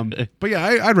 But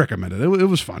yeah, I'd recommend it. It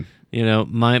was fun. You know,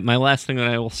 my last thing that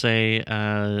I will say,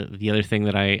 the other thing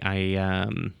that I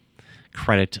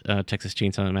credit Texas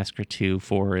Chainsaw Massacre 2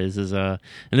 for is and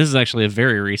this is actually a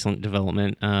very recent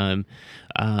development.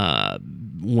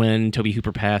 When Tobe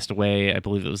Hooper passed away, I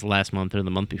believe it was last month or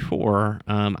the month before,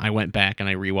 I went back and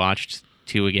I rewatched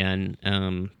 2 again.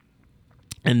 And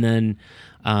then,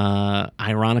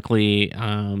 ironically,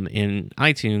 in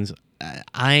iTunes,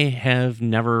 I have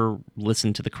never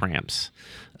listened to the Cramps.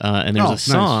 And there's a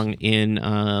song in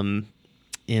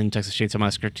Texas Chainsaw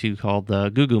Massacre 2 called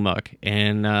Goo Goo Muck.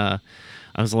 And I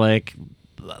was like,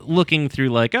 looking through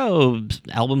like,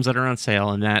 albums that are on sale,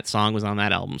 and that song was on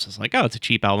that album. So it's like, it's a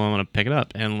cheap album, I'm gonna pick it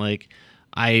up. And like,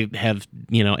 I have,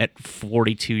 at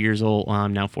 42 years old, well,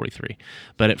 I'm now 43,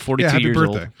 but at 42 years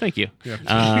old, thank you.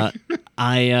 Yeah.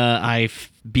 I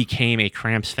became a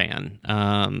Cramps fan.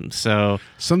 So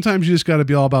sometimes you just got to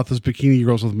be all about those bikini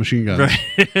girls with machine guns.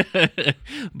 Right.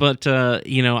 But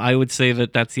I would say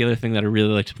that that's the other thing that I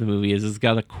really liked about the movie is it's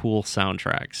got a cool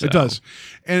soundtrack. So. It does,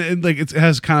 and like it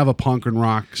has kind of a punk and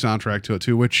rock soundtrack to it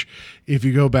too. Which, if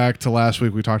you go back to last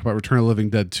week, we talked about Return of the Living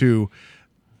Dead 2.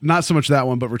 Not so much that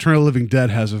one, but Return of the Living Dead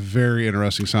has a very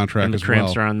interesting soundtrack and as well. The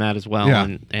Cramps are on that as well.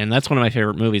 Yeah. And that's one of my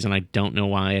favorite movies, and I don't know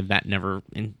why that never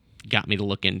got me to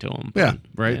look into them. But, yeah,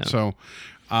 right. Yeah. So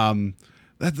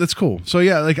that's cool. So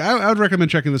yeah, like I would recommend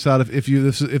checking this out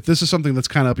if this is something that's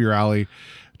kind of up your alley.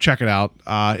 Check it out.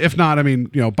 If not, I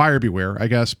mean, buyer beware, I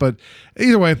guess. But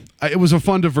either way, it was a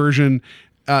fun diversion.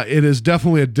 It is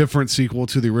definitely a different sequel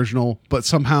to the original, but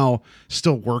somehow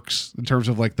still works in terms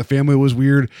of like the family was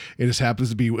weird. It just happens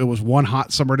to be, it was one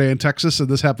hot summer day in Texas, and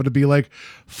this happened to be like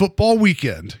football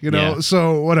weekend, Yeah.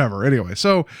 So whatever. Anyway,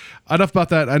 so enough about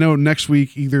that. I know next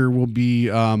week either will be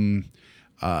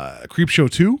Creepshow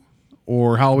 2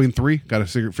 or Halloween 3. Got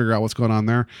to figure out what's going on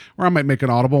there. Or I might make an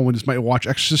audible and we just might watch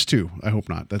Exorcist 2. I hope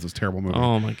not. That's a terrible movie.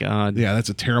 Oh my God. Yeah, that's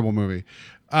a terrible movie.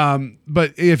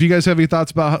 But if you guys have any thoughts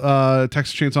about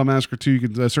Texas Chainsaw Massacre 2, you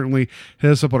can certainly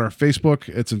hit us up on our Facebook.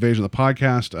 It's Invasion of the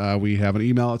Podcast. We have an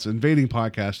email. It's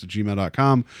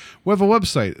invadingpodcast@gmail.com. We have a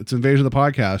website. It's Invasion of the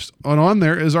Podcast. And on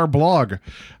there is our blog.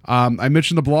 I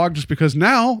mentioned the blog just because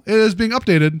now it is being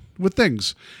updated with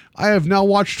things. I have now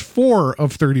watched 4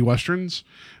 of 30 Westerns.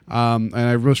 And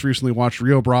I most recently watched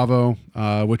Rio Bravo,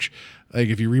 which... Like,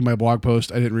 if you read my blog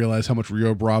post, I didn't realize how much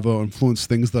Rio Bravo influenced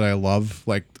things that I love,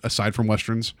 like, aside from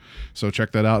Westerns. So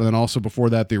check that out. And then also before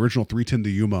that, the original 310 to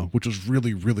Yuma, which was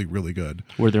really, really, really good.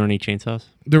 Were there any chainsaws?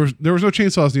 There was no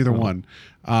chainsaws in either one.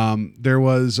 There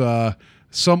was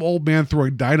some old man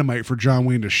throwing dynamite for John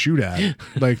Wayne to shoot at.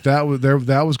 Like, that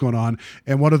was going on.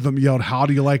 And one of them yelled, "How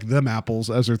do you like them apples?"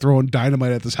 as they're throwing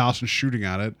dynamite at this house and shooting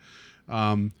at it.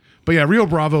 But yeah, Rio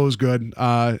Bravo is good.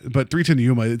 But 310 to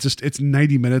Yuma, it's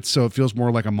 90 minutes, so it feels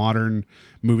more like a modern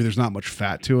movie. There's not much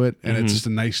fat to it, and it's just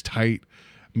a nice, tight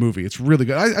movie. It's really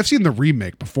good. I've seen the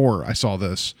remake before I saw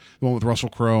this, the one with Russell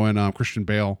Crowe and Christian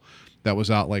Bale, that was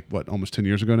out like almost 10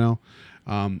 years ago now.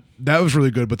 That was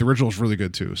really good, but the original is really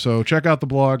good too. So check out the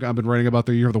blog. I've been writing about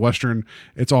the year of the Western.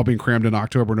 It's all being crammed in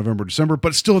October, November, December,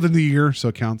 but still within the year, so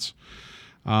it counts.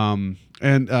 We were on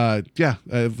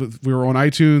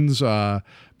iTunes,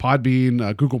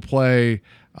 Podbean, Google Play,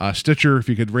 Stitcher. If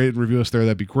you could rate and review us there,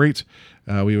 that'd be great.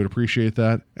 We would appreciate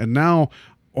that. And now,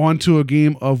 on to a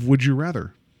game of Would You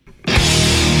Rather.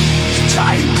 It's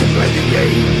time to play the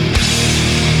game.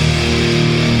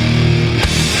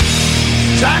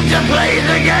 Time to play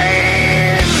the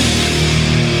game.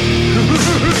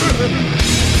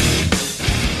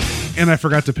 And I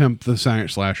forgot to pimp the Silent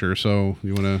Slasher, so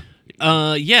you want to...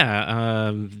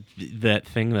 that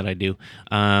thing that I do.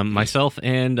 Myself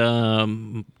and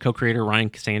co-creator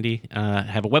Ryan Sandy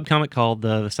have a webcomic called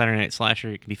The Saturday Night Slasher.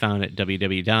 It can be found at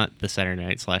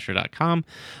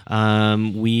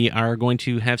www.thesaturdaynightslasher.com. We are going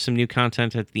to have some new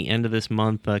content at the end of this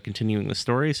month, continuing the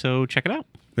story, so check it out.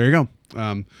 There you go.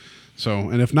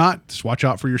 And if not, just watch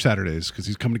out for your Saturdays because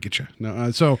he's coming to get you. No,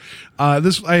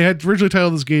 this I had originally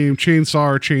titled this game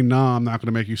Chainsaw or Chain Nah. I'm not going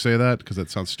to make you say that because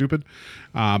that sounds stupid.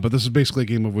 But this is basically a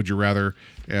game of Would You Rather,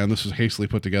 and this is hastily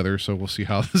put together. So we'll see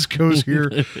how this goes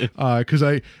here. Because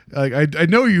I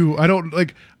know you. I don't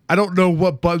know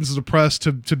what buttons to press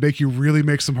to make you really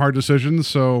make some hard decisions.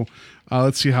 So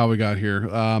let's see how we got here.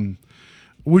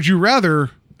 Would you rather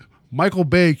Michael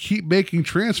Bay keep making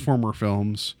Transformer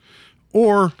films?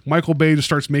 Or Michael Bay just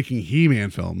starts making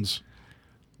He-Man films?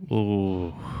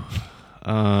 Ooh.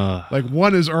 Like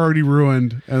one is already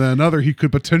ruined, and then another he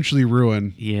could potentially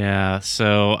ruin. Yeah,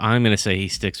 so I'm gonna say he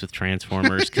sticks with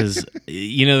Transformers because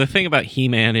the thing about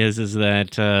He-Man is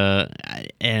that,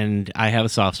 and I have a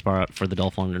soft spot for the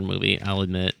Dolph Lundgren movie. I'll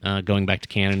admit, going back to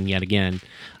canon yet again.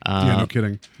 Yeah, no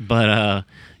kidding. But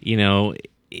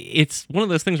it's one of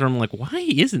those things where I'm like, why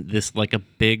isn't this like a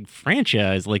big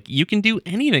franchise? Like, you can do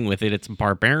anything with it. It's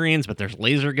barbarians, but there's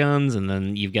laser guns, and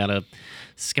then you've got a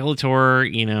Skeletor,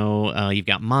 you've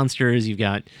got monsters, you've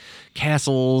got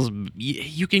castles.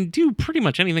 You can do pretty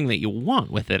much anything that you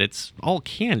want with it. It's all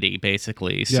candy,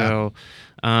 basically. So,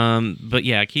 but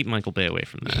yeah, keep Michael Bay away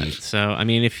from that. So, I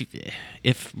mean,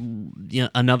 if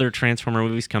another Transformer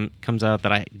movies comes out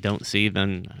that I don't see,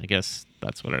 then I guess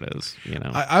that's what it is.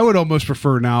 I would almost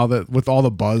prefer now that with all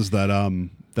the buzz that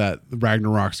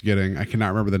Ragnarok's getting, I cannot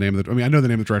remember the name of the. I mean, I know the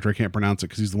name of the director. I can't pronounce it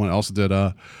because he's the one that also did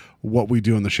What We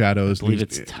Do in the Shadows. I believe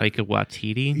it's Taika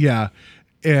Waititi. Yeah,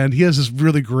 and he has this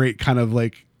really great kind of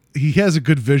like he has a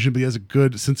good vision, but he has a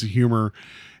good sense of humor.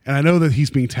 And I know that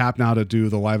he's being tapped now to do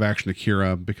the live action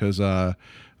Akira because what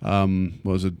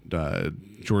was it?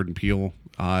 Jordan Peele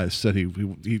said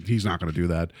he's not going to do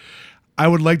that. I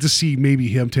would like to see maybe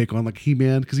him take on like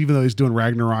He-Man, because even though he's doing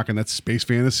Ragnarok and that's space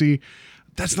fantasy,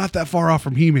 that's not that far off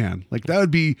from He-Man. Like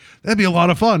that'd be a lot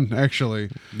of fun,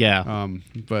 actually. Yeah.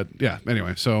 But yeah.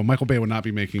 Anyway, so Michael Bay would not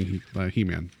be making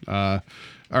He-Man. All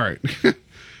right.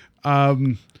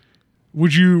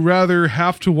 Would you rather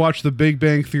have to watch The Big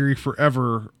Bang Theory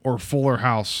forever or Fuller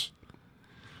House?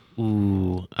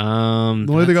 Ooh. The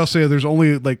only thing I'll say is there's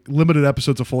only like limited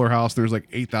episodes of Fuller House. There's like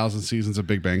 8,000 seasons of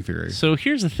Big Bang Theory. So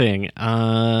here's the thing.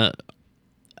 I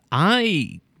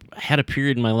had a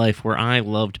period in my life where I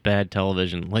loved bad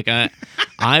television. Like I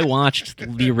watched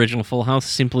the original Full House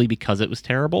simply because it was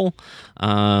terrible.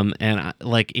 And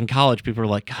like in college, people were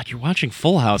like, "God, you're watching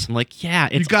Full House." I'm like, "Yeah,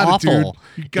 it's awful,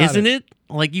 isn't it?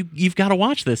 Like you've got to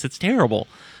watch this. It's terrible."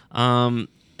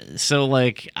 So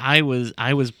like I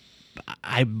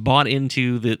bought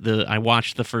into I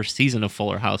watched the first season of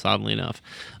Fuller House, oddly enough.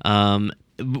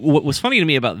 What was funny to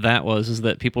me about that is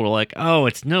that people were like, "Oh,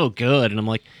 it's no good," and I'm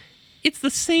like, it's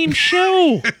the same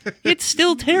show. It's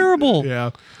still terrible.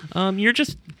 Yeah. You're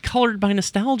just colored by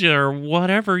nostalgia or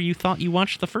whatever you thought you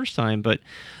watched the first time. But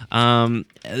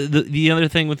the other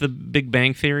thing with the Big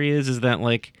Bang Theory is that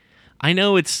like I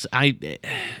know as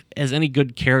any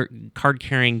good card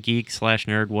carrying geek /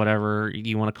 nerd, whatever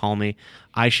you want to call me,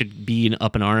 I should be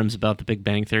up in arms about the Big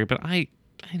Bang Theory, but I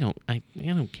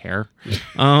don't care.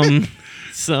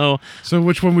 So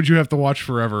which one would you have to watch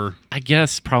forever? I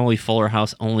guess probably Fuller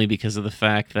House, only because of the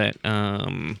fact that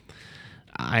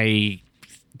I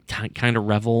kind of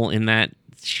revel in that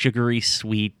sugary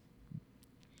sweet,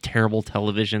 terrible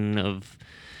television of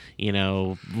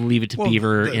Leave It to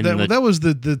Beaver. That was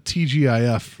the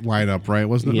TGIF lineup, right?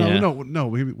 Wasn't it? Yeah. No,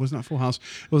 maybe it was not Full House.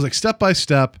 It was like Step by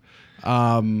Step.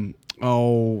 Family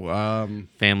Matters.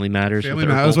 Family Matters. That's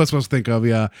what I was supposed to think of,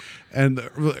 yeah. And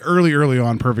early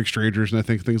on, Perfect Strangers, and I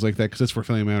think things like that, because that's where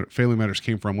Family Matters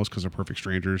came from, was because of Perfect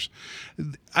Strangers.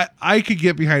 I could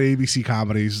get behind ABC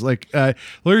comedies. Like, the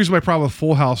only reason my problem with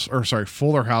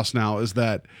Fuller House now is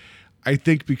that I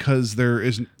think because there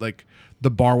isn't, like, the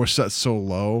bar was set so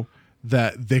low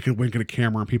that they could wink at a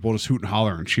camera and people just hoot and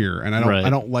holler and cheer. And I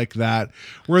don't like that.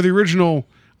 Where the original,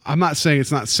 I'm not saying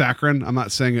it's not saccharine. I'm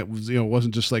not saying it was,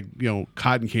 wasn't just like,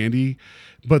 cotton candy,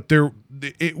 but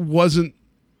it wasn't,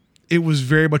 it was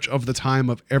very much of the time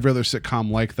of every other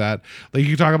sitcom like that. Like, you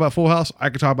could talk about Full House.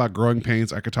 I could talk about Growing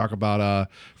Pains. I could talk about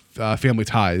Family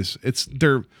Ties.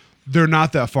 They're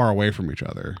not that far away from each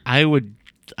other. I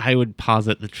would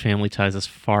posit that Family Ties is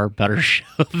far better show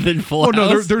than Full House.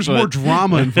 No, there's more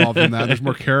drama involved in that. There's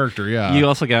more character, yeah. You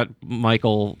also got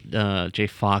Michael J.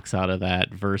 Fox out of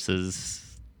that versus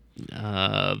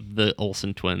the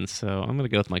Olsen twins. So I'm going to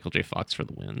go with Michael J. Fox for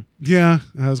the win. Yeah,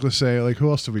 I was going to say, like, who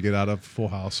else did we get out of Full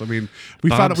House? I mean, we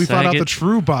found out the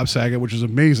true Bob Saget, which is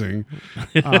amazing.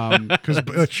 Because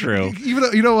true. Even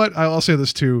though, you know what? I'll say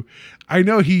this too. I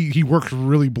know he worked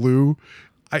really blue.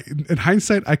 In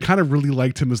hindsight, I kind of really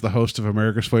liked him as the host of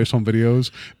America's Funniest Home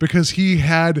Videos, because he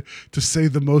had to say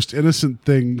the most innocent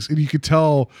things, and you could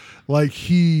tell like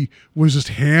he was just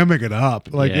hamming it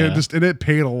up, like it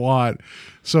paid a lot.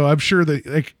 So I'm sure that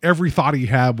like every thought he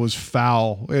had was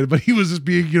foul, but he was just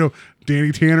being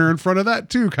Danny Tanner in front of that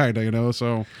too, kind of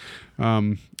So.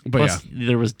 But plus,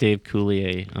 there was Dave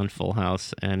Coulier on Full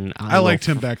House, and I liked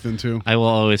him back then too. I will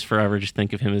always forever just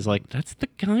think of him as like, that's the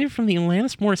guy from the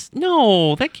Alanis Morissette.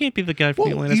 No, that can't be the guy from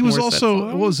the Alanis Morissette. He was also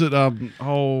song. What was it?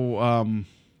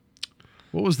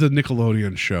 What was the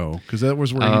Nickelodeon show? Because that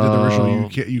was where he did the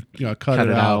original. You cut it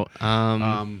out.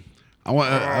 I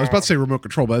was about to say Remote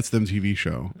Control, but that's the MTV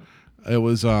show. It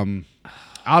was Out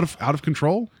of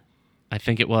Control. I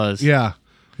think it was. Yeah.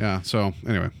 So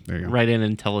anyway, there you go. Write in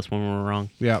and tell us when we're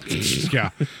wrong. Yeah, yeah,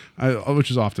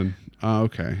 which is often.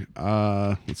 Okay,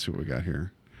 let's see what we got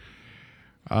here.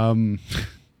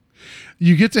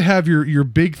 You get to have your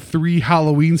big 3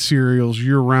 Halloween cereals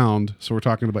year round. So we're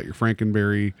talking about your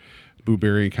Frankenberry, Boo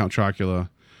Berry, and Count Chocula,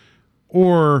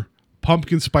 or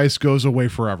Pumpkin Spice goes away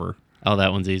forever. Oh,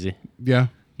 that one's easy. Yeah.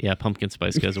 Yeah, Pumpkin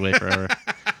Spice goes away forever.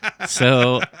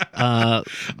 So, I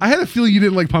had a feeling you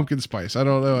didn't like Pumpkin Spice. I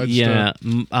don't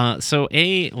know. So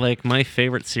my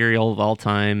favorite cereal of all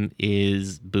time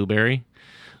is Boo Berry.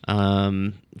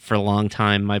 For a long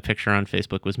time, my picture on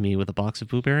Facebook was me with a box of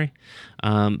Boo Berry.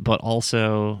 But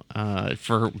also,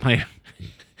 for my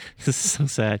this is so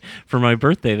sad. For my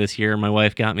birthday this year, my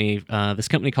wife got me this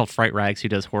company called Fright Rags, who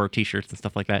does horror T-shirts and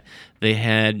stuff like that. They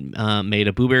had made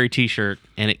a Boo Berry T-shirt,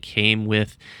 and it came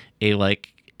with a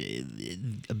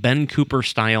Ben Cooper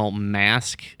style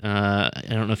mask. I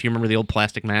don't know if you remember the old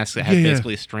plastic mask that had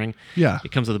basically a string. Yeah.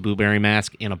 It comes with a Boo Berry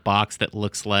mask in a box that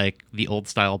looks like the old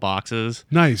style boxes.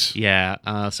 Nice.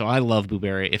 Yeah. So I love Boo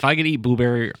Berry. If I could eat Boo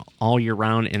Berry all year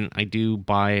round, and I do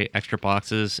buy extra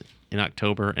boxes in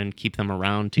October and keep them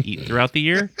around to eat throughout the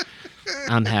year,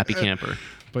 I'm happy camper.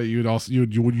 But you'd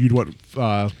want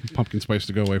Pumpkin Spice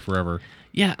to go away forever.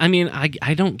 Yeah, I mean,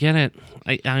 I don't get it.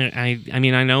 I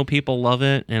mean, I know people love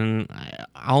it, and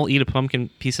I'll eat a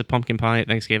piece of pumpkin pie at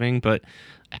Thanksgiving, but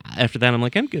after that, I'm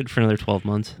like, I'm good for another 12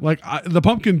 months. Like the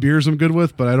pumpkin beers, I'm good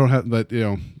with, but I don't have. But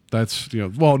that's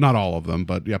well, not all of them,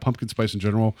 but yeah, pumpkin spice in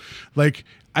general. Like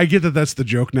I get that that's the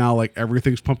joke now. Like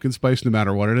everything's pumpkin spice, no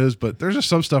matter what it is. But there's just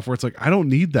some stuff where it's like I don't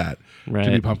need that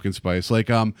to be pumpkin spice. Like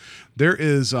there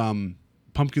is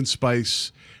pumpkin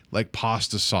spice. Like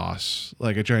pasta sauce,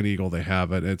 like at Giant Eagle, they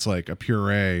have it. It's like a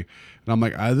puree, and I'm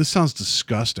like, this sounds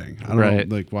disgusting. I don't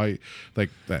know, like why, like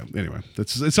that. Anyway, it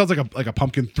sounds like a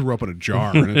pumpkin threw up in a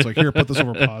jar, and it's like, here, put this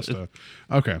over pasta.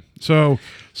 Okay, so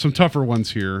some tougher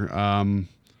ones here.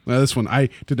 This one, I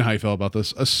didn't know how you felt about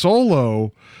this. A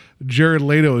solo Jared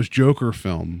Leto's Joker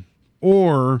film,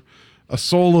 or a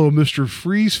solo Mr.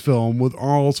 Freeze film with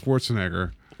Arnold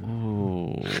Schwarzenegger.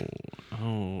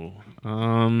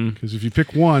 Because if you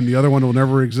pick one, the other one will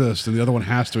never exist, and the other one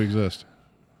has to exist.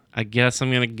 I guess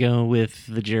I'm gonna go with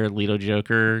the Jared Leto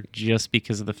Joker, just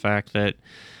because of the fact that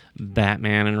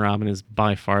Batman and Robin is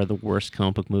by far the worst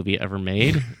comic book movie ever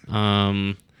made.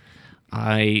 I've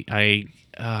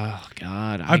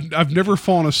never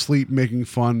fallen asleep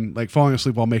falling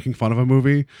asleep while making fun of a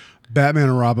movie. Batman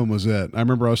and Robin was it. I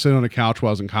remember I was sitting on a couch while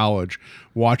I was in college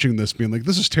watching this, being like,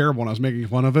 this is terrible, and I was making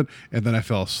fun of it, and then I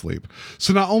fell asleep.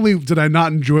 So not only did I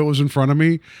not enjoy what was in front of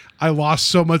me, I lost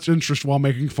so much interest while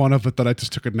making fun of it that I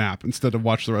just took a nap instead of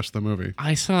watch the rest of the movie.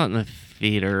 I saw it in the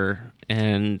theater,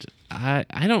 and I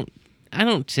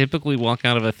don't typically walk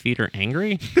out of a theater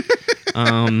angry.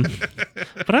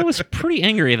 But I was pretty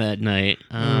angry that night.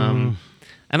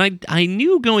 And I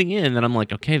knew going in that I'm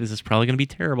like, okay, this is probably going to be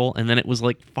terrible. And then it was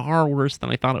like far worse than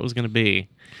I thought it was going to be.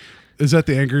 Is that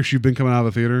the angriest you've been coming out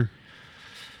of the theater?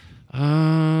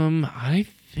 I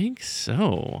think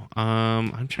so.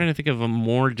 I'm trying to think of a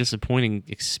more disappointing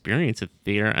experience at the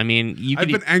theater. I mean, I've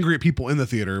been angry at people in the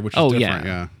theater, which is different.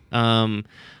 Yeah.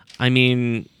 I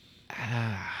mean,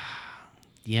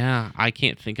 yeah, I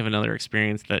can't think of another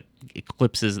experience that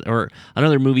eclipses, or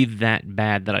another movie that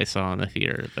bad that I saw in the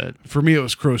theater. But for me, it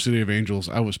was Crow City of Angels.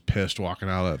 I was pissed walking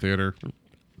out of that theater.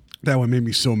 That one made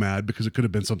me so mad because it could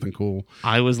have been something cool.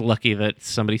 I was lucky that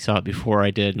somebody saw it before I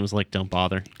did and was like, don't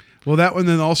bother. Well, that one,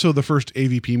 then also the first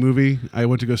AVP movie I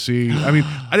went to go see. I mean,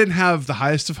 I didn't have the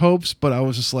highest of hopes, but I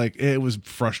was just like, it was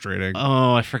frustrating.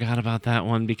 Oh, I forgot about that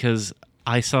one because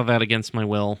I saw that against my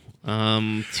will.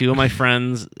 Two of my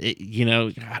friends,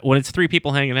 when it's 3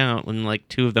 people hanging out and like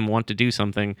 2 of them want to do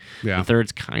something, the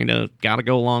third's kind of got to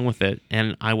go along with it.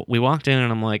 And we walked in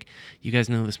and I'm like, you guys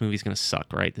know this movie's going to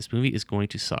suck, right? This movie is going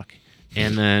to suck.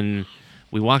 And then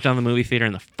we walked out of the movie theater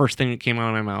and the first thing that came out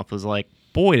of my mouth was like,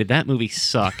 boy, did that movie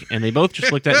suck. And they both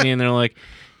just looked at me and they're like,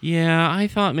 yeah, I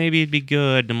thought maybe it'd be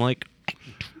good. And I'm like, I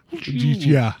told you.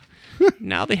 Yeah.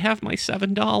 Now they have my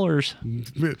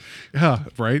 $7. Yeah,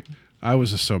 right. I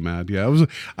was just so mad. Yeah,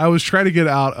 I was trying to get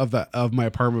out of my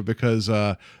apartment because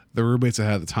the roommates I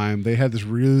had at the time, they had this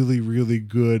really, really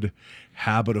good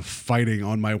habit of fighting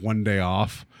on my one day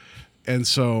off. And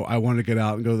so I wanted to get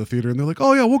out and go to the theater, and they're like,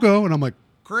 "Oh yeah, we'll go." And I'm like,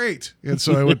 "Great." And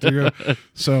so I went to go.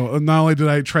 So not only did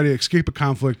I try to escape a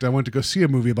conflict, I went to go see a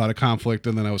movie about a conflict,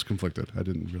 and then I was conflicted. I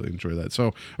didn't really enjoy that. So,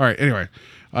 all right. Anyway,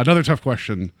 another tough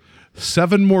question: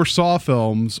 7 more Saw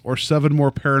films or 7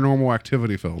 more Paranormal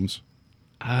Activity films?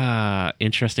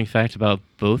 Interesting fact about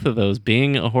both of those.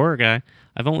 Being a horror guy,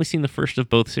 I've only seen the first of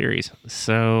both series.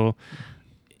 So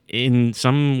in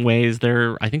some ways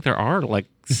I think there are like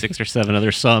 6 or 7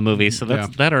 other Saw movies. So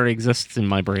that already exists in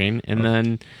my brain. And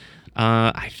then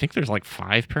I think there's like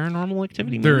 5 Paranormal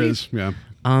Activity movies. There is, yeah.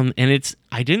 And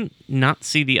I didn't not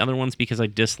see the other ones because I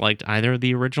disliked either of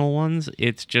the original ones.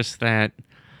 It's just that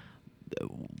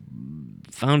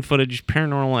found footage,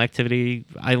 Paranormal Activity,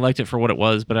 I liked it for what it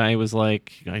was, but I was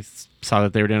like, I saw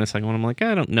that they were doing a second one. I'm like,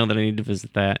 I don't know that I need to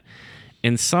visit that.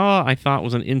 And Saw, I thought,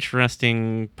 was an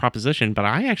interesting proposition, but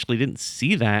I actually didn't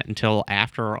see that until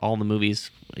after all the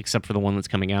movies, except for the one that's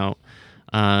coming out,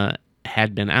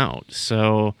 had been out.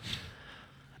 So,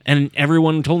 and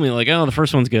everyone told me, like, oh, the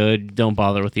first one's good, don't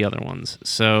bother with the other ones.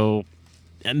 So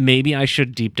maybe I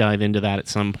should deep dive into that at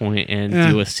some point and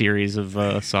do a series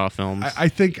of Saw films. I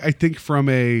think from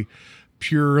a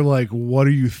pure, like, what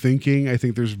are you thinking? I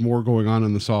think there's more going on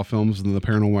in the Saw films than the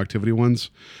Paranormal Activity ones.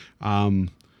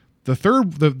 The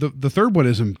third one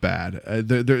isn't bad.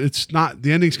 It's not,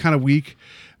 the ending's kind of weak,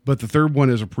 but the third one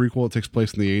is a prequel. It takes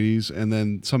place in the 80s, and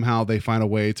then somehow they find a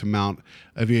way to mount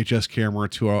a VHS camera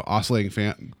to an oscillating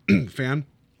fan.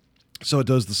 So it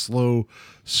does the slow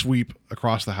sweep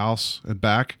across the house and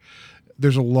back.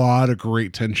 There's a lot of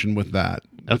great tension with that.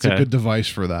 It's a good device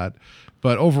for that.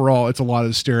 But overall, it's a lot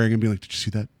of staring and being like, did you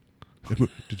see that?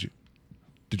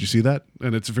 Did you see that?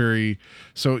 And it's very,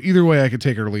 so either way I could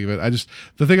take it or leave it.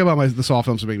 The thing about the Saw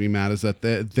films that make me mad is that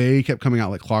they kept coming out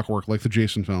like clockwork, like the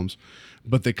Jason films,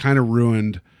 but they kind of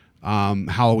ruined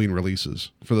Halloween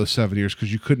releases for those 7 years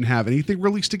because you couldn't have anything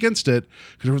released against it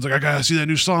because everyone's like, I gotta see that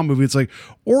new Saw movie. It's like,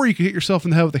 or you can hit yourself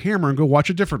in the head with a hammer and go watch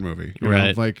a different movie, you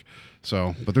know? Like,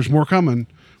 so, but there's more coming.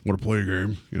 Want to play a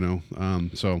game, you know?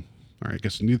 So, all right, I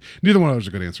guess neither one of those is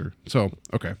a good answer. So,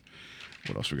 okay,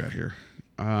 what else we got here?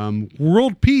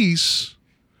 World peace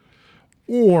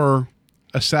or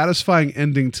a satisfying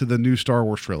ending to the new Star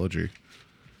Wars trilogy.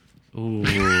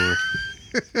 Ooh.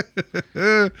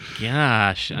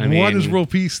 Gosh. I mean, one is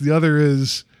world peace. The other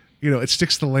is, it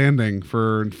sticks the landing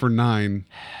for 9.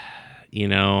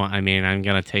 I mean, I'm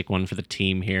going to take one for the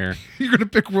team here. You're going to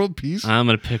pick world peace? I'm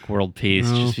going to pick world peace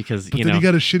just because, but then you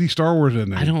got a shitty Star Wars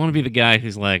ending. I don't want to be the guy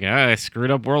who's like, I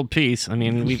screwed up world peace. I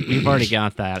mean, we've already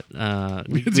got that.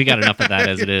 We got enough of that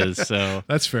as it is. So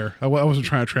that's fair. I wasn't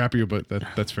trying to trap you, but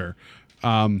that's fair.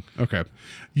 Okay.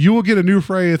 You will get a new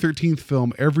Friday the 13th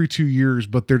film every 2 years,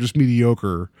 but they're just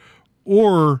mediocre.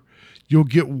 Or you'll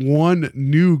get one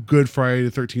new good Friday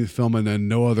the 13th film and then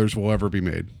no others will ever be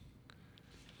made.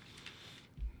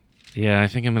 Yeah, I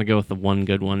think I'm going to go with the one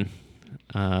good one.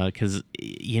 Because,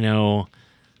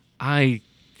 I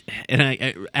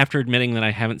after admitting that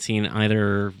I haven't seen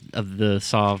either of the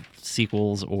Saw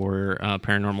sequels or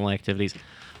Paranormal Activities,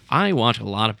 I watch a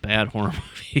lot of bad horror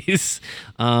movies.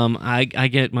 I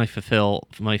get my fill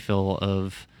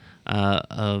of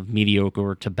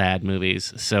mediocre to bad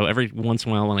movies. So every once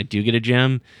in a while when I do get a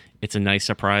gem, it's a nice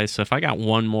surprise. So if I got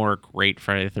one more great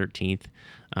Friday the 13th,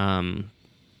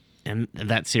 and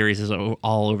that series is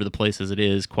all over the place as it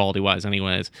is, quality-wise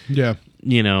anyways. Yeah.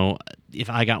 If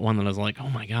I got one that I was like, oh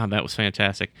my God, that was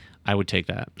fantastic, I would take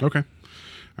that. Okay.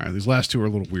 All right, these last two are a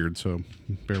little weird, so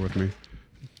bear with me.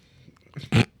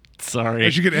 Sorry.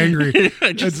 As you get angry.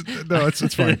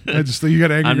 It's fine. You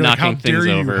get angry. I'm You're like, knocking things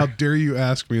over. How dare you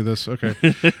ask me this? Okay.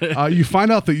 You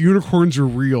find out that unicorns are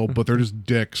real, but they're just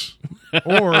dicks.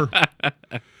 Or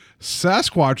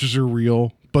Sasquatches are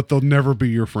real, but they'll never be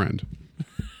your friend.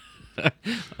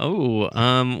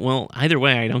 Well, either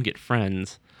way, I don't get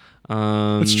friends.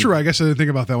 It's true. I guess I didn't think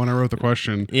about that when I wrote the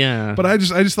question. Yeah. But I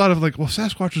just thought of like, well,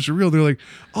 Sasquatches are real. They're like,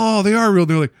 oh, they are real.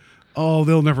 They're like, oh,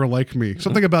 they'll never like me.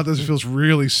 Something about this feels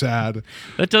really sad.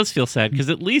 That does feel sad because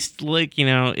at least, like,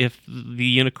 if the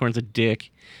unicorn's a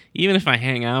dick, even if I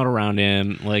hang out around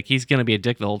him, like, he's going to be a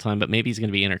dick the whole time, but maybe he's going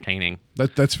to be entertaining.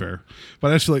 That's fair.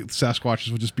 But I just feel like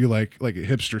Sasquatches would just be like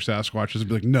hipster Sasquatches and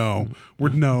be like, no, we're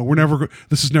never,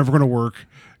 this is never going to work.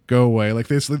 Go away. Like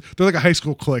they're like a high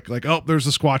school clique. Like, oh, there's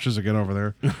the Squatches again over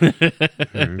there.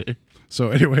 Right. So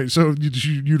anyway, so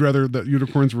you'd rather that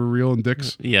unicorns were real and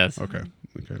dicks? Yes. Okay.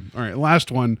 All right. Last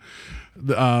one.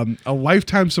 A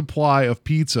lifetime supply of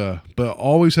pizza, but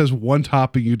always has one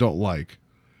topping you don't like.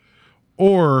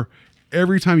 Or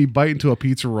every time you bite into a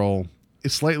pizza roll,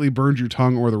 it slightly burns your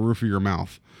tongue or the roof of your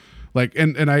mouth. Like,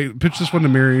 and I pitched this one to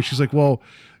Mary, and she's like, well,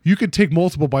 you could take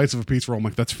multiple bites of a pizza roll. I'm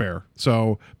like, that's fair.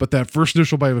 So, but that first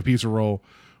initial bite of a pizza roll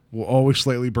will always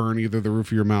slightly burn either the roof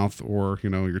of your mouth or,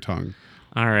 your tongue.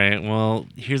 All right. Well,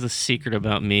 here's a secret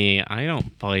about me. I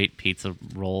don't bite pizza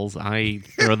rolls. I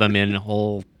throw them in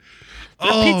whole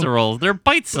pizza rolls. They're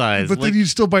bite sized. But then you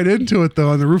still bite into it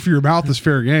though, and the roof of your mouth is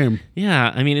fair game.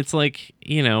 Yeah, I mean, it's like,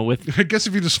 with. I guess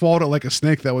if you just swallowed it like a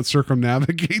snake, that would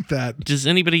circumnavigate that. Does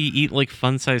anybody eat like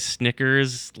fun size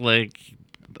Snickers? Like,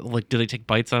 do they take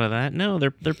bites out of that? No,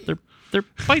 they're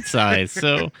bite sized.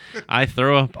 So I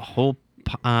throw a whole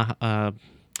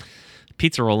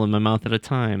pizza roll in my mouth at a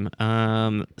time.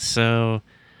 So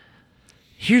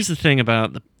here's the thing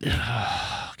about the.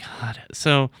 Oh God.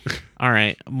 So, all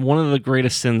right. One of the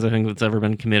greatest sins I think that's ever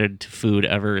been committed to food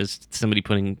ever is somebody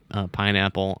putting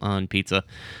pineapple on pizza.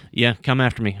 Yeah, come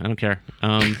after me. I don't care.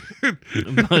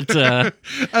 But I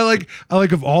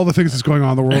like of all the things that's going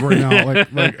on in the world right now, like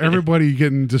everybody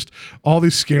getting just all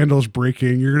these scandals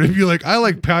breaking. You're gonna be like, I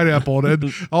like pineapple, and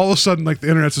then all of a sudden, like the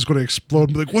internet's just going to explode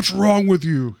and be like, what's wrong with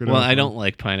you? Well, I don't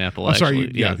like pineapple. I'm sorry.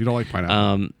 Actually. You don't like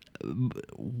pineapple.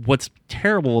 What's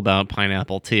terrible about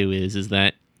pineapple too is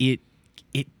that it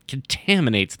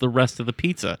contaminates the rest of the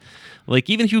pizza. Like,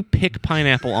 even if you pick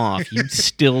pineapple off, you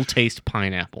still taste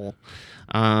pineapple.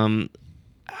 That's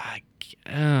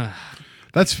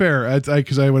fair.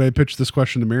 Because when I pitched this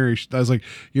question to Mary, I was like,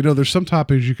 there's some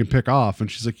toppings you can pick off, and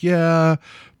she's like, yeah,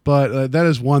 but that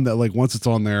is one that, like, once it's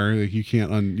on there, like, you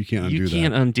can't undo that. You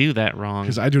can't undo that wrong.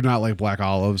 Because I do not like black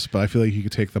olives, but I feel like you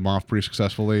could take them off pretty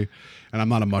successfully. And I'm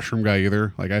not a mushroom guy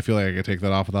either. Like, I feel like I could take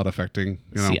that off without affecting.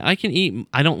 See, I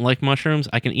don't like mushrooms.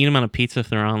 I can eat them on a pizza if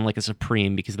they're on like a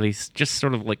Supreme, because they just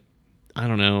sort of like, I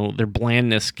don't know, their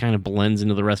blandness kind of blends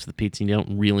into the rest of the pizza, and you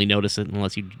don't really notice it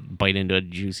unless you bite into a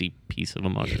juicy piece of a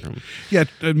mushroom. Yeah,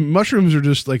 mushrooms are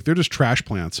just like, they're just trash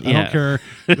plants. I don't care.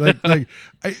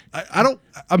 I don't.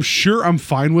 I'm sure I'm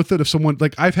fine with it if someone,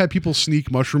 like, I've had people sneak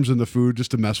mushrooms in the food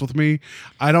just to mess with me.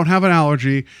 I don't have an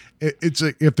allergy.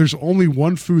 If there's only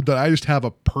one food that I just have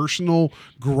a personal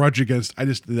grudge against,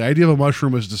 the idea of a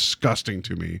mushroom is disgusting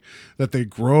to me. That they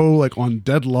grow like on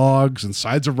dead logs and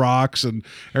sides of rocks, and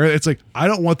it's like, I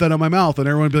don't want that in my mouth. And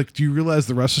everyone would be like, do you realize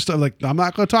the rest of stuff? Like, I'm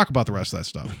not going to talk about the rest of that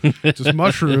stuff. Just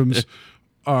mushrooms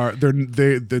are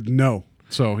they no.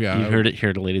 So yeah, you heard it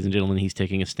here, ladies and gentlemen. He's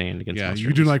taking a stand against. Yeah, mushrooms.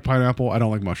 you do like pineapple. I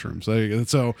don't like mushrooms.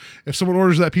 So if someone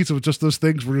orders that pizza with just those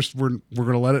things, we're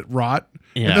gonna let it rot,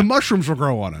 and then mushrooms will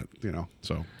grow on it.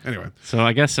 So anyway. So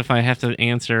I guess if I have to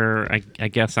answer, I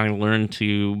guess I learned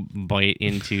to bite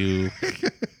into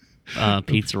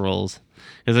pizza rolls.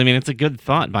 Because, I mean, it's a good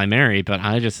thought by Mary, but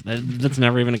that's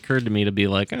never even occurred to me to be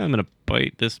like, I'm going to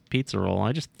bite this pizza roll.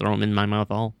 I just throw them in my mouth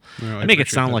all. I make it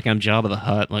sound like I'm Jabba the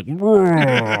Hutt, like,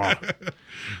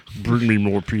 bring me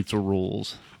more pizza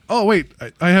rolls. Oh, wait,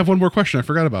 I have one more question. I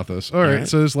forgot about this. All right,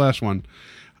 so this last one.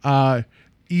 Either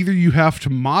you have to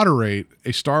moderate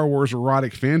a Star Wars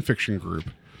erotic fan fiction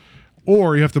group,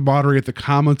 or you have to moderate the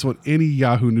comments on any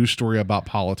Yahoo News story about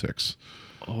politics.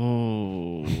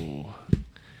 Oh...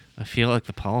 I feel like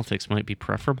the politics might be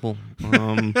preferable.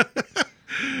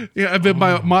 Yeah, but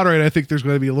by moderate, I think there's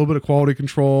going to be a little bit of quality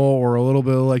control, or a little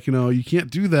bit of like, you can't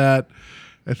do that.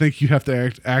 I think you have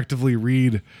to actively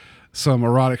read some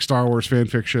erotic Star Wars fan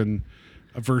fiction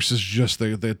versus just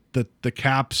the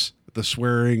caps, the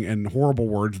swearing, and horrible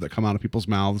words that come out of people's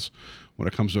mouths when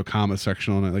it comes to a comment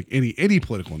section on it, like any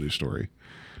political news story.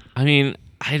 I mean,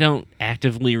 I don't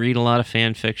actively read a lot of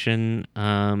fan fiction,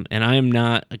 and I am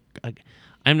not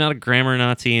I'm not a grammar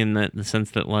Nazi in the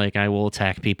sense that, like, I will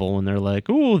attack people when they're like,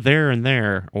 "Oh, there and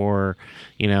there," or,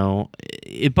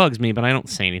 it bugs me, but I don't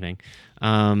say anything.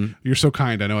 You're so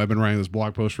kind. I know I've been writing this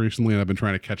blog post recently, and I've been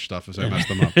trying to catch stuff as I mess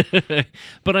them up.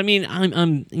 But I mean,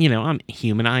 I'm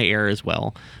human. I err as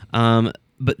well.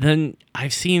 But then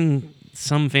I've seen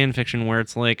some fan fiction where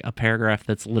it's like a paragraph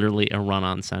that's literally a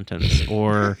run-on sentence,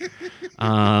 or when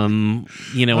somebody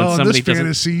in this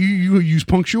fantasy, you use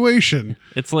punctuation.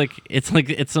 It's like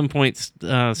at some points,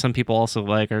 some people also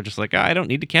are just like, I don't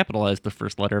need to capitalize the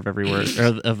first letter of every word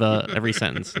of every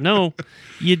sentence. No,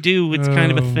 you do. It's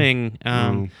kind of a thing.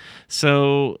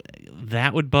 So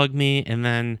that would bug me, and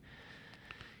then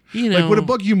would it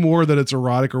bug you more that it's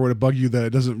erotic, or would it bug you that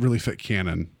it doesn't really fit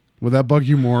canon? Would that bug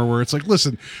you more where it's like,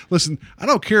 listen, I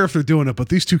don't care if they're doing it, but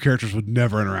these two characters would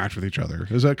never interact with each other?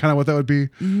 Is that kind of what that would be?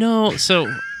 No.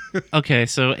 So, okay.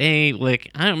 So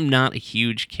I'm not a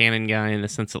huge canon guy in the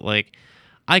sense that, like,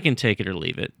 I can take it or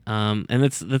leave it. And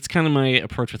that's kind of my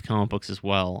approach with comic books as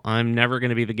well. I'm never going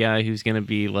to be the guy who's going to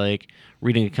be like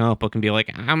reading a comic book and be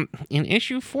like, in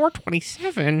issue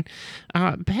 427,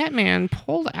 Batman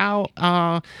pulled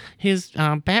out his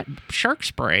bat shark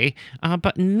spray,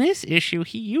 but in this issue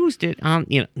he used it on.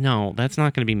 No, that's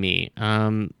not going to be me.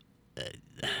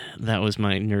 That was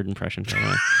my nerd impression, by the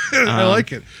way. I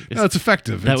like it. No, it's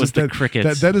effective. That was the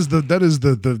crickets. That is the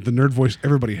nerd voice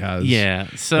everybody has. Yeah.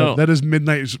 So that is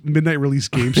midnight release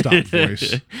GameStop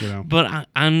voice. You know. But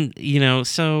I'm,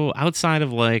 so outside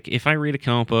of like, if I read a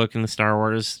comic book in the Star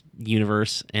Wars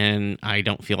universe and I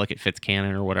don't feel like it fits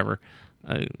canon or whatever,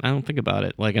 I don't think about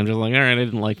it. Like, I'm just like, all right, I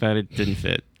didn't like that. It didn't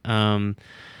fit.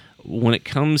 When it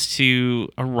comes to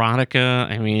erotica,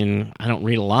 I mean, I don't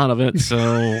read a lot of it, so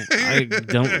I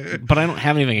don't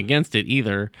have anything against it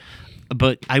either.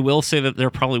 But I will say that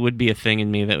there probably would be a thing in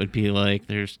me that would be like,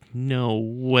 there's no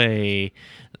way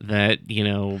that,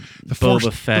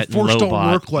 Boba Fett the Force and Lobot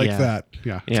don't work like that.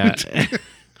 Yeah. Yeah.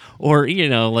 Or,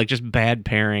 like just bad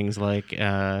pairings, like,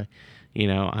 I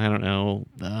don't know,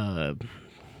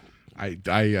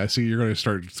 I see you're going to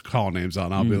start calling names out,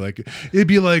 and I'll be like, it'd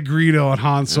be like Greedo and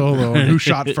Han Solo, and who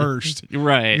shot first,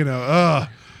 right? I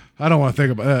don't want to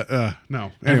think about no.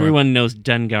 Anyway. Everyone knows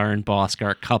Dengar and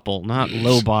Boscar couple, not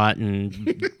Lobot and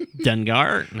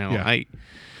Dengar. No, Yeah.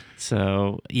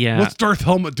 So yeah. What's Darth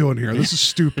Helmet doing here? This is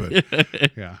stupid.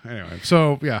 Yeah. Anyway,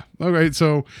 so yeah. Okay.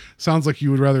 So sounds like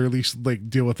you would rather at least like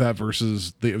deal with that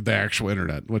versus the actual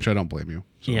internet, which I don't blame you.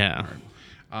 So, yeah.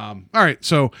 All right,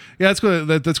 so yeah,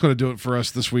 that's gonna do it for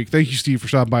us this week. Thank you, Steve, for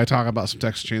stopping by talking about some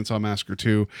Texas Chainsaw Massacre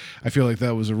 2. I feel like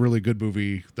that was a really good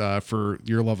movie for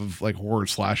your love of like horror and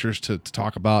slashers to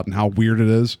talk about and how weird it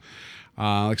is. Like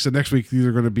I said, next week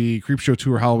either going to be Creepshow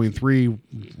 2 or Halloween 3,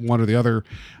 one or the other.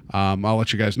 I'll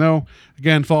let you guys know.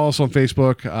 Again, follow us on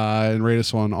Facebook and rate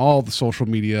us on all the social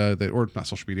media or not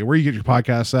social media, where you get your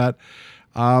podcasts at.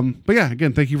 But yeah,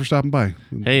 again, thank you for stopping by.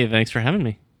 Hey, thanks for having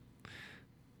me.